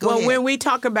 Go ahead. When we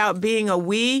talk about being a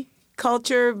we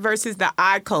culture versus the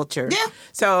I culture. Yeah.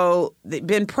 So they've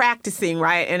been practicing,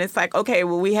 right? And it's like, okay,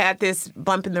 well, we had this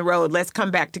bump in the road. Let's come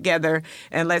back together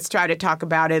and let's try to talk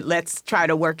about it. Let's try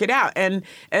to work it out. And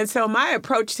so my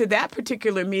approach to that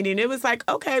particular meeting, it was like,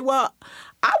 okay, well,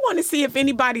 I want to see if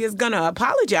anybody is going to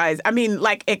apologize. I mean,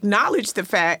 like, acknowledge the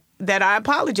fact that I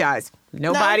apologize.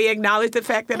 Nobody acknowledged the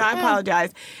fact that I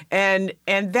apologize. And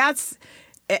that's...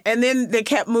 And then they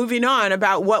kept moving on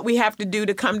about what we have to do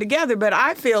to come together. But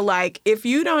I feel like if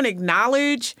you don't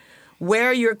acknowledge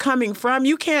where you're coming from,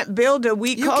 you can't build a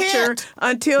weak culture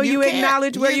until you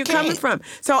acknowledge where you're coming from.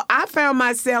 So I found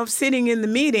myself sitting in the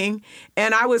meeting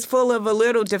and I was full of a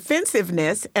little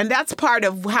defensiveness. And that's part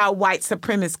of how white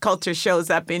supremacist culture shows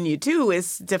up in you too,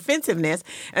 is defensiveness.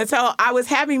 And so I was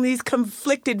having these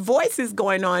conflicted voices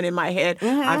going on in my head.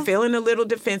 I'm feeling a little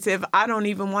defensive. I don't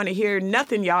even want to hear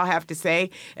nothing y'all have to say.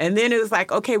 And then it was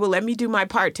like, okay, well, let me do my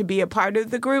part to be a part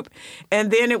of the group. And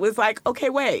then it was like,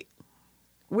 okay, wait.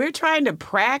 We're trying to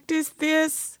practice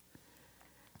this.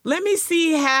 Let me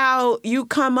see how you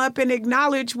come up and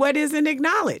acknowledge what isn't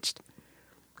acknowledged.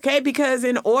 Okay, because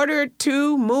in order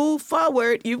to move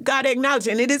forward, you've got to acknowledge.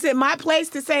 And it isn't my place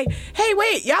to say, hey,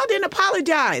 wait, y'all didn't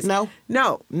apologize. No.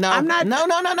 I'm not. No.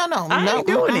 I ain't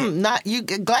doing it. Not you.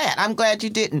 I'm glad you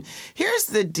didn't. Here's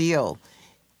the deal.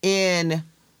 In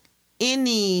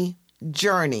any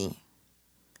journey,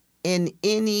 in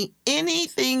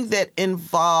anything that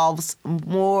involves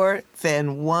more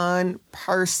than one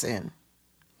person,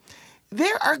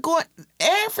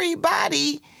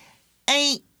 everybody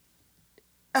ain't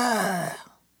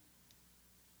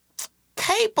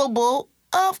capable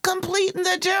of completing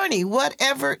the journey,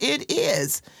 whatever it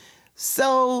is.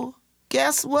 So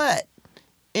guess what?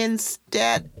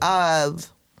 Instead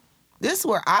of, this is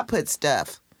where I put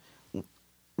stuff.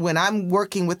 When I'm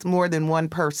working with more than one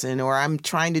person or I'm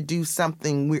trying to do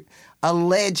something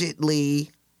allegedly,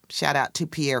 shout out to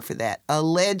Pierre for that,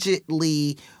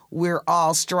 allegedly we're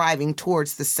all striving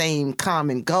towards the same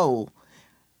common goal.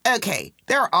 Okay,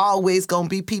 there are always going to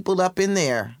be people up in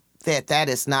there that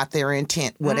is not their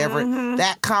intent. Whatever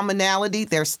that commonality,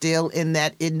 they're still in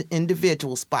that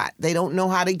individual spot. They don't know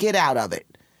how to get out of it.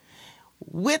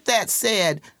 With that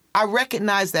said, I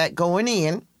recognize that going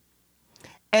in.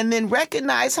 And then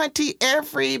recognize, hunty,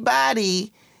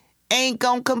 everybody ain't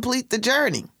going to complete the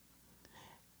journey.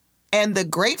 And the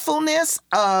gratefulness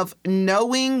of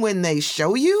knowing when they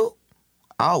show you,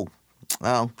 oh,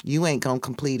 you ain't going to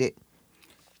complete it.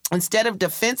 Instead of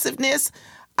defensiveness,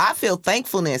 I feel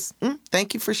thankfulness.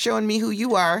 Thank you for showing me who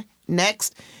you are.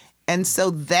 Next. And so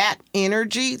that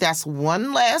energy, that's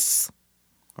one less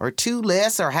or two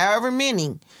less or however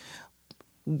many,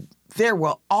 there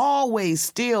will always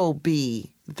still be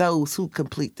those who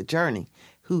complete the journey,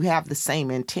 who have the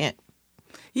same intent.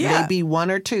 Yeah. Maybe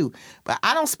one or two. But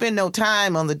I don't spend no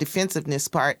time on the defensiveness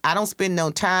part. I don't spend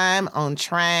no time on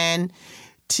trying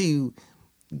to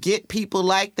get people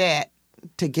like that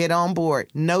to get on board.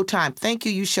 No time. Thank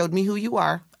you. You showed me who you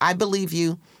are. I believe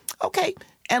you. Okay.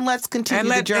 And let's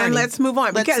continue the journey. And let's move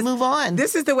on. Let's move on.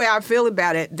 This is the way I feel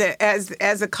about it. That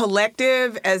as a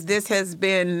collective, as this has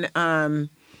been...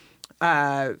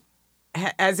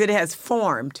 as it has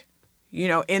formed,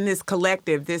 in this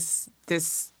collective, this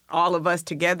all of us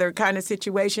together kind of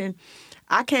situation,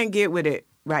 I can't get with it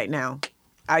right now.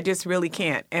 I just really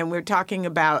can't. And we're talking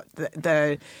about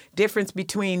the difference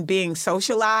between being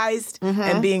socialized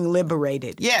and being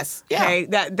liberated. Yes. Yeah. Okay.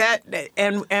 That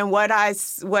and what I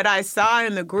saw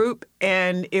in the group,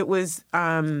 and it was.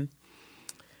 All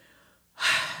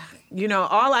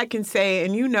I can say,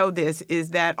 and this, is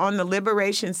that on the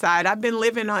liberation side, I've been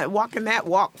walking that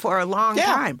walk for a long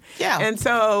time. Yeah. And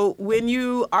so when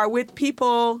you are with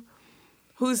people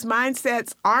whose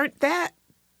mindsets aren't that,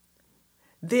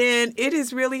 then it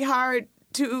is really hard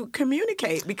to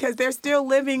communicate because they're still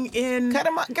living in... Cut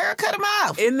them off. Girl, cut them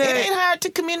off. It ain't hard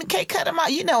to communicate. Cut them off.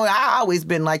 I always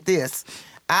been like this.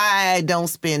 I don't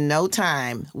spend no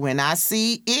time. When I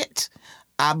see it...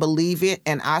 I believe it,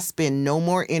 and I spend no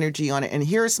more energy on it. And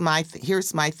here's my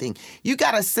thing. You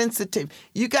got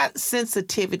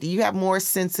sensitivity. You have more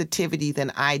sensitivity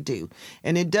than I do.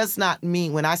 And it does not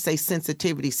mean, when I say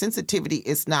sensitivity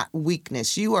is not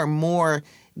weakness. You are more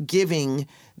giving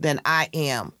than I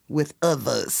am with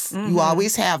others. You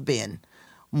always have been.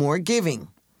 More giving.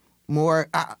 More,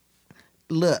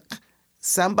 look,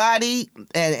 somebody,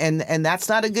 and that's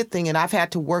not a good thing. And I've had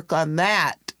to work on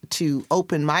that to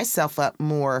open myself up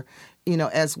more,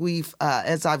 as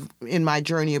I've in my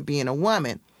journey of being a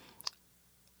woman.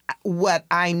 What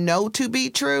I know to be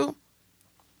true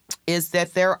is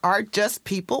that there are just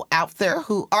people out there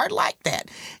who are like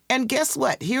that. And guess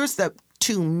what?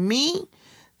 To me,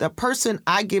 the person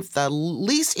I give the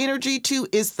least energy to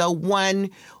is the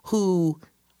one who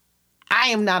I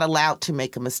am not allowed to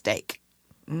make a mistake.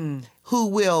 Who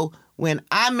will... When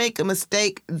I make a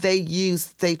mistake, they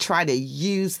try to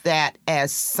use that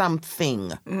as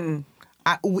something.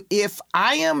 If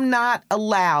I am not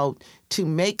allowed to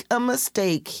make a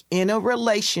mistake in a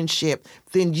relationship,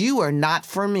 then you are not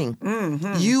for me.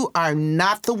 Mm-hmm. You are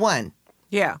not the one.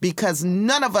 Yeah. Because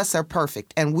none of us are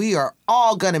perfect, and we are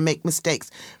all going to make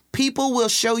mistakes. People will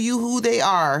show you who they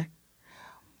are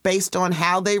based on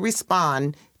how they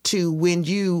respond to when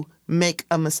you make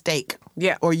a mistake.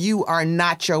 Yeah. Or you are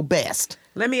not your best.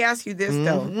 Let me ask you this,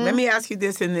 though. Let me ask you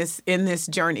this in this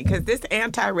journey, because this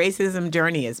anti-racism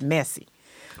journey is messy.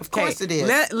 Of course it is.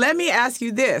 Let me ask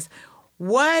you this.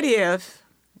 What if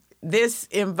this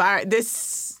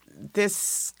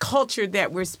culture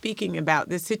that we're speaking about,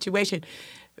 this situation,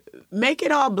 make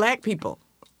it all black people,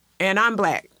 and I'm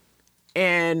black,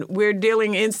 and we're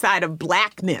dealing inside of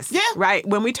blackness, right?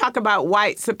 When we talk about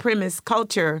white supremacist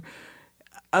culture,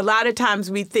 a lot of times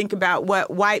we think about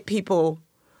what white people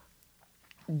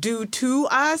do to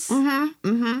us.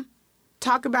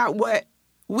 Talk about what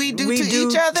we do to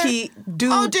each other. Each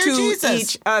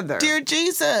other. Dear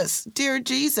Jesus.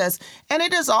 And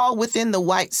it is all within the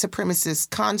white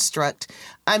supremacist construct.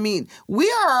 I mean, we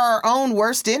are our own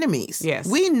worst enemies. Yes.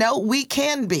 We know we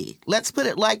can be. Let's put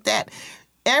it like that.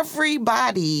 Every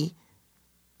black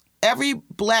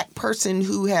person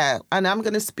who have, and I'm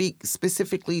going to speak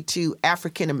specifically to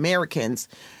African Americans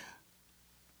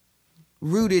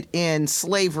rooted in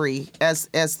slavery as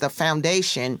the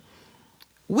foundation,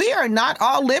 we are not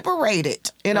all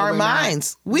liberated in our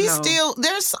minds. We still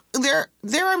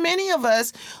there are many of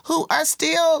us who are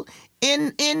still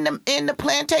in the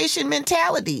plantation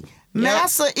mentality.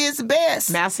 Massa is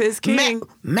best. Massa is king.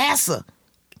 Massa,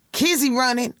 Kizzy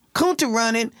running, Kunta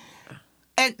running,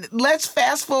 and let's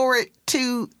fast forward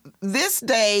to this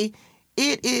day.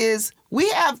 We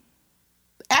have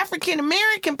African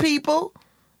American people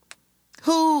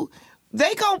who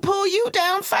they gonna pull you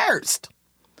down first.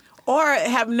 Or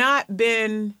have not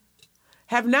been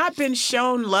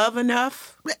shown love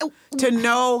enough to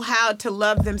know how to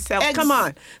love themselves. Come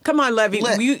on, Lovey.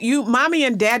 You, mommy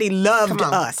and daddy loved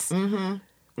us.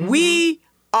 Mm-hmm. We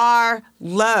are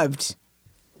loved.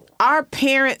 Our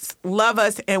parents love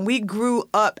us, and we grew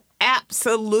up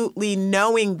absolutely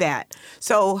knowing that.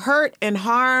 So hurt and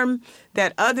harm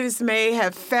that others may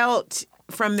have felt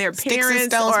from their parents. Sticks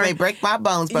and stones may break my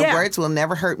bones, but words will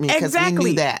never hurt me, because we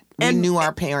knew that. We knew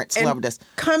our parents loved us.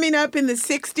 Coming up in the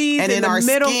 60s, and in our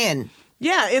middle, skin.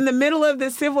 Yeah, in the middle of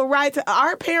the civil rights,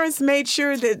 our parents made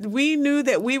sure that we knew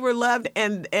that we were loved,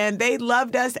 and they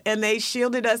loved us, and they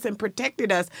shielded us and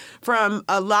protected us from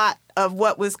a lot of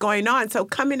what was going on. So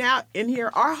coming out in here,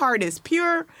 our heart is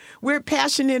pure. We're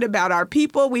passionate about our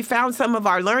people. We found some of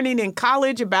our learning in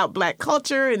college about black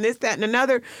culture and this, that, and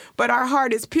another, but our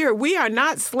heart is pure. We are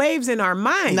not slaves in our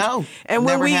mind. No, and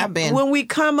never have been. When we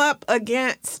come up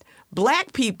against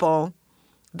black people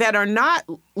that are not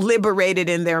liberated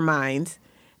in their minds,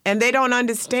 and they don't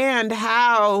understand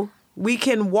how we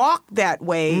can walk that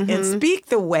way and speak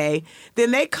the way,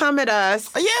 then they come at us.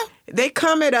 They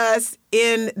come at us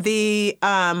in the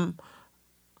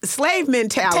slave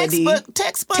mentality.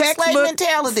 Textbook slave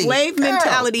mentality. Slave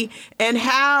mentality, and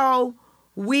how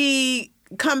we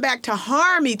come back to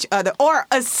harm each other, or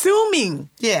assuming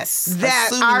that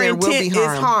our intent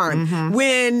is harm,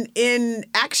 when in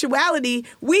actuality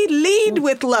we lead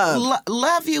with love.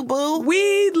 Love you, boo.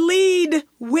 We lead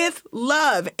with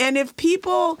love, and if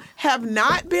people have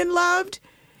not been loved,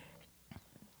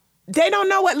 they don't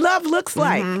know what love looks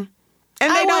like. And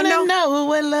they don't know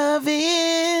what love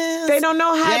is. They don't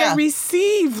know how to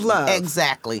receive love.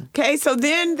 Exactly. Okay, so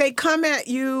then they come at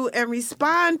you and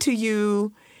respond to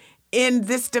you in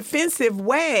this defensive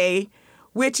way,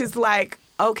 which is like,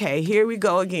 okay, here we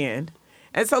go again.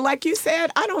 And so, like you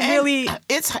said, I don't really.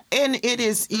 It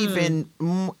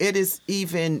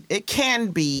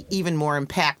can be even more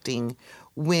impacting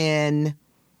when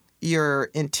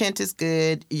your intent is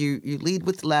good, you lead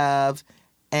with love,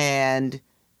 and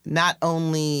not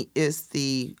only is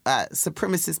the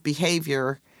supremacist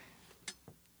behavior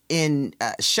in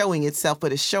showing itself,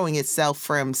 but it's showing itself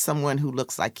from someone who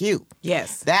looks like you.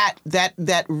 Yes. That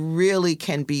really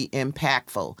can be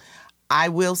impactful. I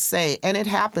will say, and it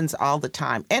happens all the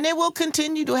time, and it will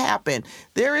continue to happen.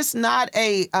 There is not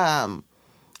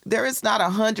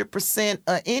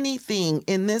 100% anything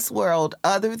in this world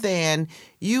other than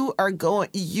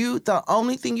the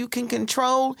only thing you can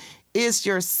control is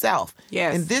yourself.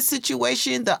 Yes. In this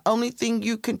situation, the only thing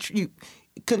you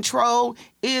control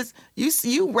is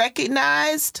you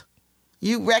recognized,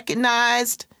 you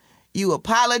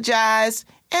apologized,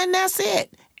 and that's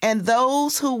it. And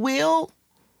those who will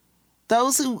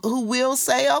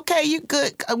say, okay, you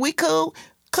good, we cool.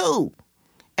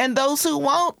 And those who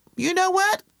won't, you know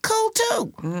what? cool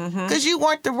too. Because you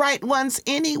weren't the right ones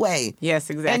anyway. Yes,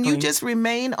 exactly. And you just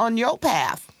remain on your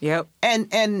path. Yep.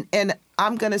 And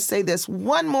I'm going to say this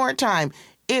one more time.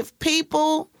 If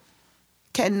people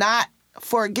cannot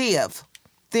forgive,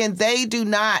 then they do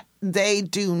not,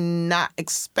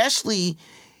 especially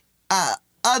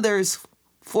others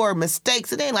for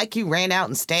mistakes. It ain't like you ran out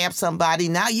and stabbed somebody.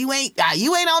 Now you ain't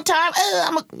on time.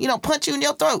 I'm gonna punch you in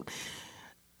your throat.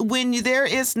 When there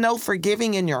is no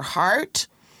forgiving in your heart,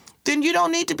 then you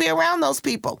don't need to be around those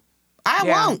people. I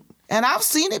won't. And I've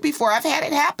seen it before. I've had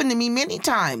it happen to me many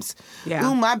times. Yeah.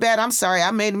 Ooh, my bad. I'm sorry.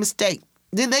 I made a mistake.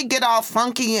 Then they get all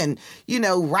funky and,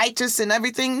 righteous and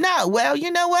everything. No. Well,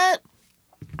 you know what?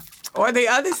 Or the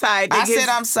other side. I said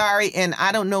I'm sorry, and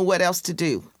I don't know what else to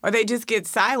do. Or they just get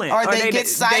silent. Or they get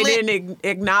silent. They didn't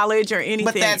acknowledge or anything.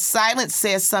 But that silence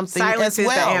says something Silence as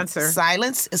well. is the answer.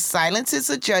 Silence is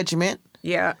a judgment.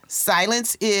 Yeah.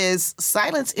 Silence is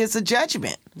a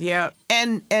judgment. Yeah.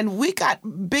 And we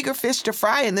got bigger fish to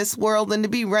fry in this world than to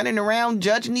be running around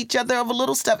judging each other over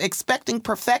little stuff, expecting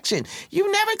perfection.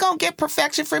 You're never going to get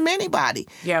perfection from anybody.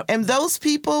 Yep. And those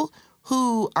people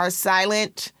who are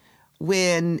silent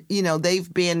when,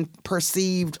 they've been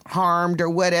perceived, harmed or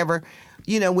whatever,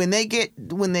 when they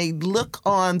jump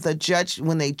on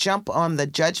the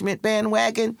judgment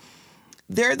bandwagon,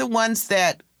 they're the ones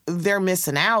that they're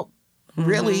missing out.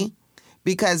 Really,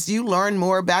 because you learn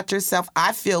more about yourself.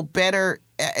 I feel better.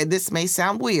 This may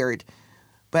sound weird,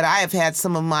 but I have had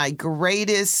some of my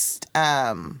greatest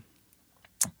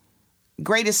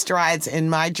strides in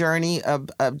my journey of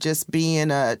just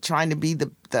being trying to be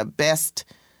the best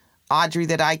Audrey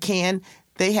that I can.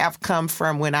 They have come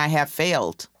from when I have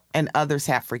failed and others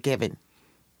have forgiven.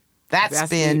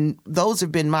 Those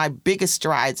have been my biggest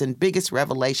strides and biggest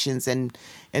revelations and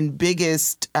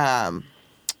biggest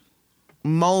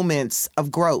moments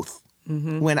of growth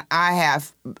when I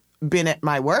have been at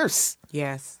my worst.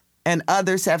 Yes. And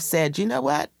others have said, you know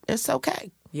what? It's okay.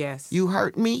 Yes. You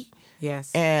hurt me. Yes.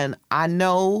 And I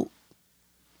know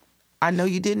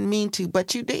you didn't mean to,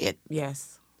 but you did.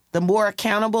 Yes. The more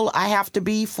accountable I have to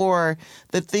be for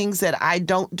the things that I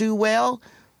don't do well,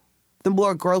 the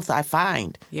more growth I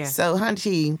find. Yes. So,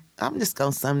 Hunty, I'm just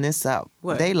going to sum this up.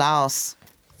 What? They lost.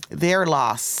 Their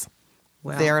loss.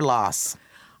 Well, Their loss.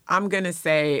 I'm going to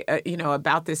say,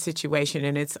 about this situation,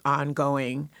 and it's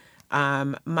ongoing.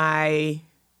 My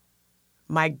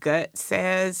gut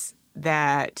says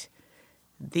that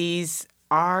these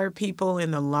are people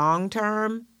in the long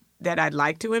term that I'd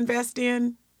like to invest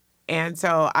in. And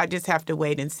so I just have to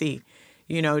wait and see.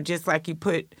 Just like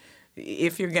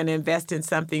if you're going to invest in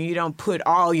something, you don't put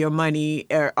all your money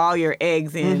or all your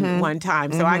eggs in one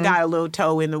time. So I got a little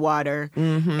toe in the water.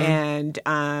 And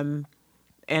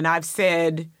I've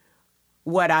said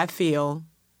what I feel.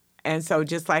 And so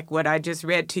just like what I just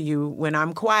read to you, when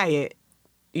I'm quiet,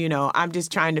 I'm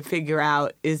just trying to figure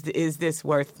out, is this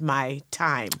worth my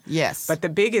time? Yes. But the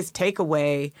biggest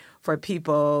takeaway for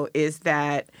people is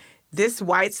that this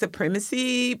white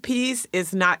supremacy piece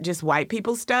is not just white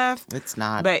people stuff. It's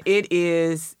not. But it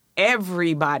is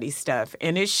everybody's stuff.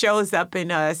 And it shows up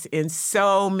in us in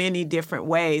so many different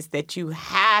ways that you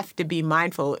have to be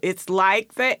mindful. It's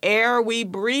like the air we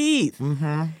breathe.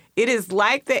 It is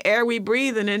like the air we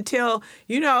breathe. And until,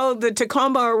 the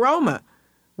Tacoma aroma,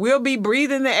 we'll be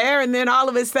breathing the air and then all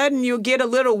of a sudden you'll get a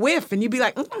little whiff and you'll be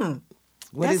like,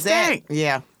 what is that?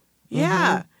 Yeah.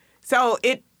 Yeah. So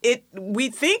we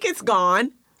think it's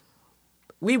gone.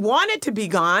 We want it to be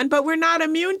gone, but we're not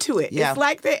immune to it. Yeah. It's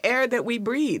like the air that we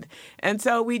breathe. And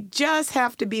so we just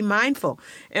have to be mindful.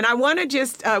 And I want to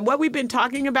just, what we've been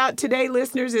talking about today,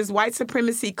 listeners, is white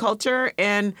supremacy culture.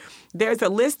 And there's a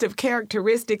list of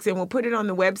characteristics, and we'll put it on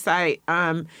the website.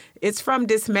 It's from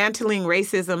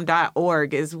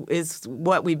dismantlingracism.org is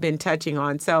what we've been touching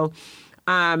on. So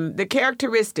the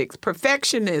characteristics: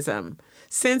 perfectionism,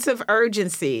 sense of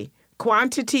urgency,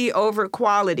 quantity over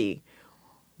quality,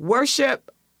 worship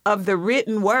of the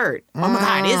written word. Oh my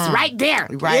God, it's right there.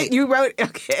 Right. You wrote,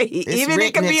 okay. Even it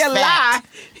written, could be it's a fact. lie.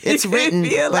 It's written, It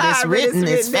could be a but it's lie, written,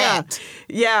 it's down. fact.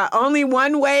 Yeah, only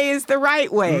one way is the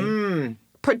right way.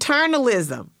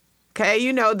 Paternalism.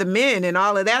 Okay, the men and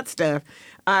all of that stuff.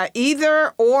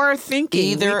 Either or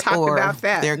thinking. Either we talked or. about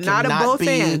that. There Not a cannot both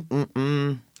be,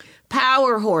 and.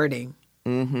 Power hoarding.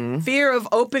 Fear of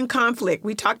open conflict.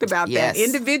 We talked about Yes. that.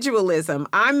 Individualism.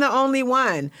 I'm the only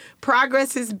one.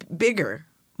 Progress is bigger.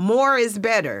 More is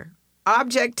better.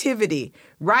 objectivity,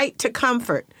 right to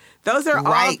comfort. Those are all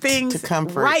Right things. to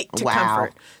comfort. Right to Wow.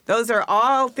 comfort. Those are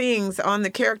all things on the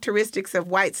characteristics of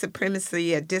white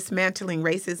supremacy at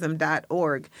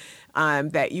dismantlingracism.org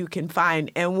that you can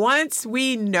find. And once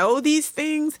we know these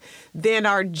things, then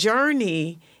our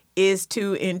journey is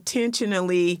to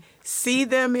intentionally see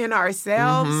them in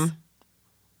ourselves,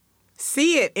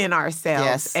 see it in ourselves,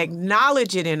 Yes.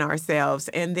 acknowledge it in ourselves,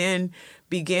 and then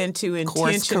begin to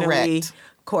intentionally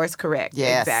course correct.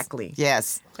 Yes. Exactly.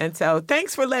 Yes. And so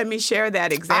thanks for letting me share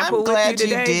that example I'm glad with you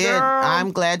today, did. girl.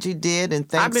 I'm glad you did, and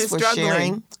I've been thanks for struggling.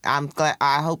 sharing. I'm glad.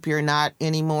 I hope you're not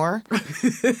anymore.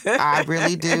 I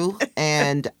really do,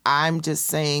 and I'm just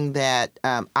saying that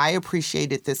I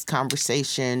appreciated this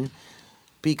conversation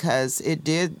because it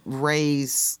did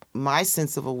raise my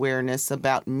sense of awareness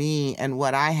about me and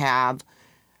what I have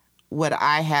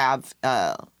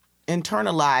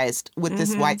internalized with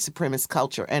this white supremacist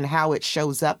culture and how it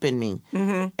shows up in me.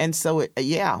 And so,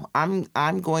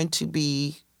 I'm going to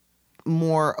be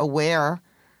more aware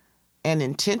and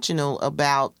intentional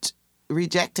about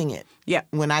rejecting it. Yeah.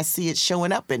 When I see it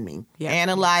showing up in me, Yeah.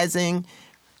 analyzing,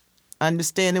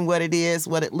 understanding what it is,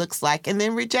 what it looks like, and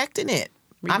then rejecting it.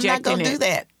 I'm not going to do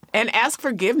that. And ask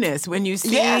forgiveness when you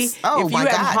see Yes. Oh, if you my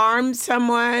have God. harmed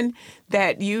someone,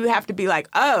 that you have to be like,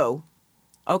 oh,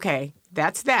 okay,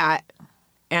 that's that,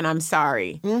 and I'm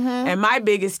sorry. And my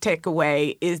biggest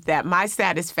takeaway is that my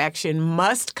satisfaction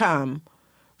must come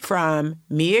from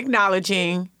me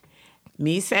acknowledging,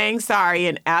 me saying sorry,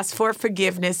 and ask for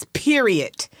forgiveness,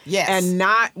 period. Yes. And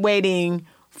not waiting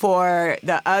for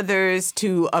the others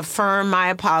to affirm my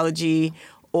apology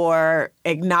or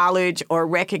acknowledge or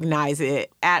recognize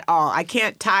it at all. I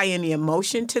can't tie any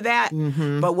emotion to that.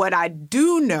 But what I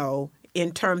do know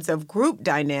in terms of group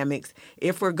dynamics,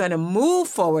 if we're going to move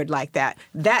forward like that,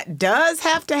 that does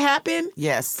have to happen.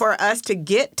 Yes. For us to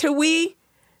get to we,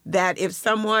 that if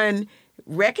someone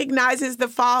recognizes the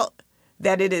fault,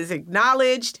 that it is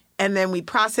acknowledged, and then we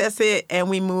process it and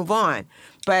we move on.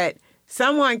 But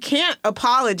someone can't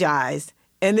apologize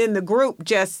and then the group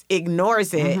just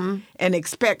ignores it and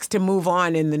expects to move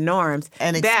on in the norms.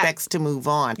 And expects to move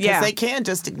on. Because Yeah. they can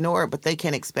just ignore it, but they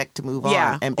can expect to move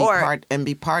Yeah, on and or-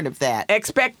 be part of that.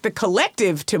 Expect the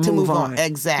collective to move on.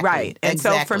 Exactly. Right. And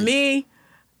so for Exactly. me,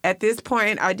 at this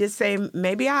point, I just say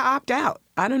maybe I opt out.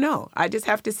 I don't know. I just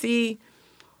have to see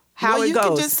how well, it you goes.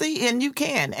 can just see, and you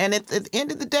can. And at the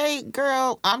end of the day,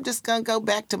 girl, I'm just going to go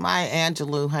back to Maya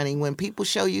Angelou, honey. When people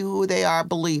show you who they are,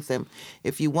 believe them.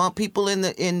 If you want people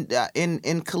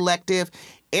in collective,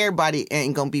 everybody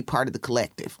ain't going to be part of the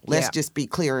collective. Let's Yeah. just be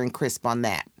clear and crisp on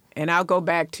that. And I'll go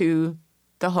back to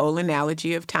the whole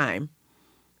analogy of time.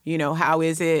 You know, how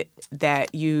is it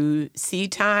that you see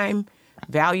time,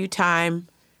 value time,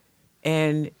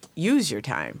 and use your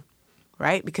time,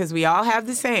 right? Because we all have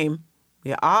the same.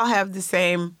 We all have the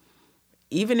same,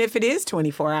 even if it is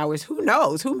 24 hours. Who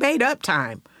knows? Who made up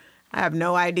time? I have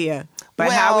no idea.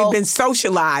 But how Well- we've been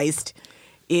socialized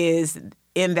is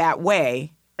in that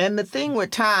way. And the thing with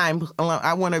time,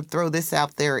 I want to throw this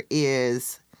out there,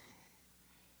 is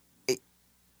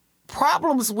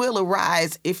problems will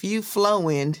arise if you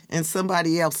flowing and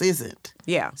somebody else isn't.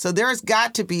 Yeah. So there's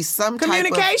got to be some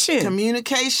Communication. type of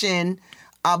communication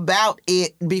about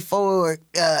it before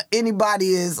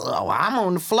anybody is, oh, I'm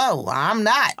on the flow. I'm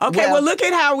not. Okay, well, look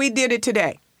at how we did it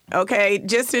today. Okay,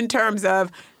 just in terms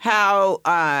of how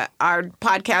our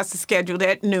podcast is scheduled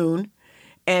at noon,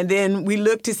 and then we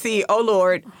look to see, oh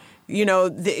Lord, you know,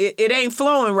 it ain't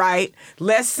flowing right.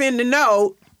 Let's send a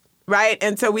note, right?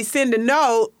 And so we send a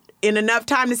note in enough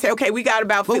time to say, okay, we got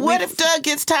about. But what if Doug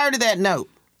gets tired of that note?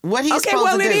 What he's Okay, supposed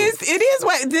well, to do? it is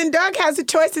what. Then Doug has a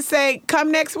choice to say,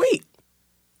 come next week,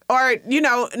 or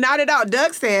not at all.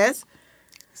 Doug says,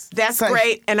 that's So-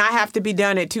 great, and I have to be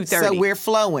done at 2:30. So we're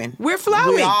flowing. We're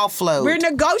flowing. We all flowed. We're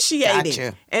negotiating.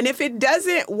 Gotcha. And if it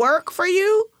doesn't work for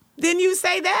you, then you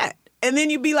say that. And then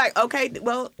you be like, okay,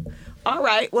 well, all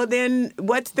right. Well, then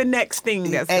what's the next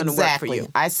thing that's going to work for you?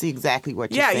 I see exactly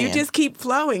what you're Yeah, saying. you just keep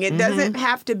flowing. It doesn't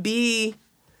have to be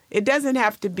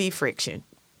friction.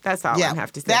 That's all I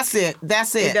have to say. That's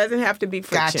it. It doesn't have to be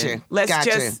friction.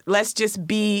 Gotcha. Let's just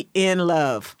be in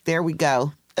love. There we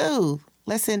go. Ooh,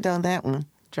 let's end on that one.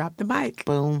 Drop the mic.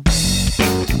 Boom.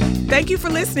 Thank you for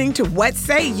listening to What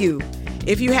Say You?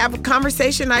 If you have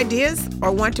conversation ideas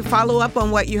or want to follow up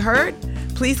on what you heard,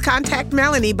 please contact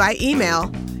Melanie by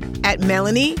email at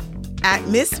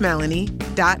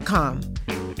melanie@missmelanie.com.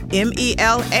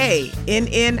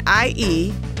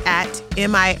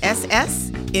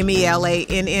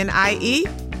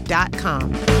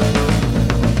 MELanie@MISSMELANNIE.com.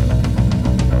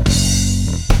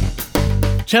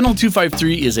 Channel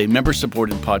 253 is a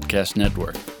member-supported podcast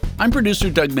network. I'm producer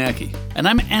Doug Mackey, and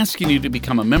I'm asking you to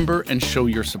become a member and show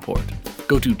your support.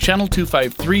 Go to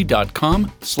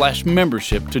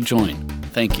channel253.com/membership to join.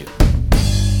 Thank you.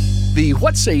 The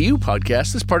What Say You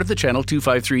podcast is part of the Channel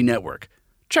 253 network.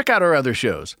 Check out our other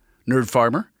shows: Nerd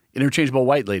Farmer, Interchangeable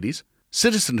White Ladies,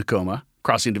 Citizen Tacoma,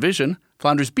 Crossing Division,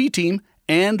 Flounders B-Team,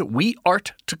 and We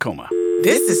Art Tacoma.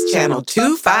 This is Channel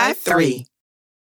 253.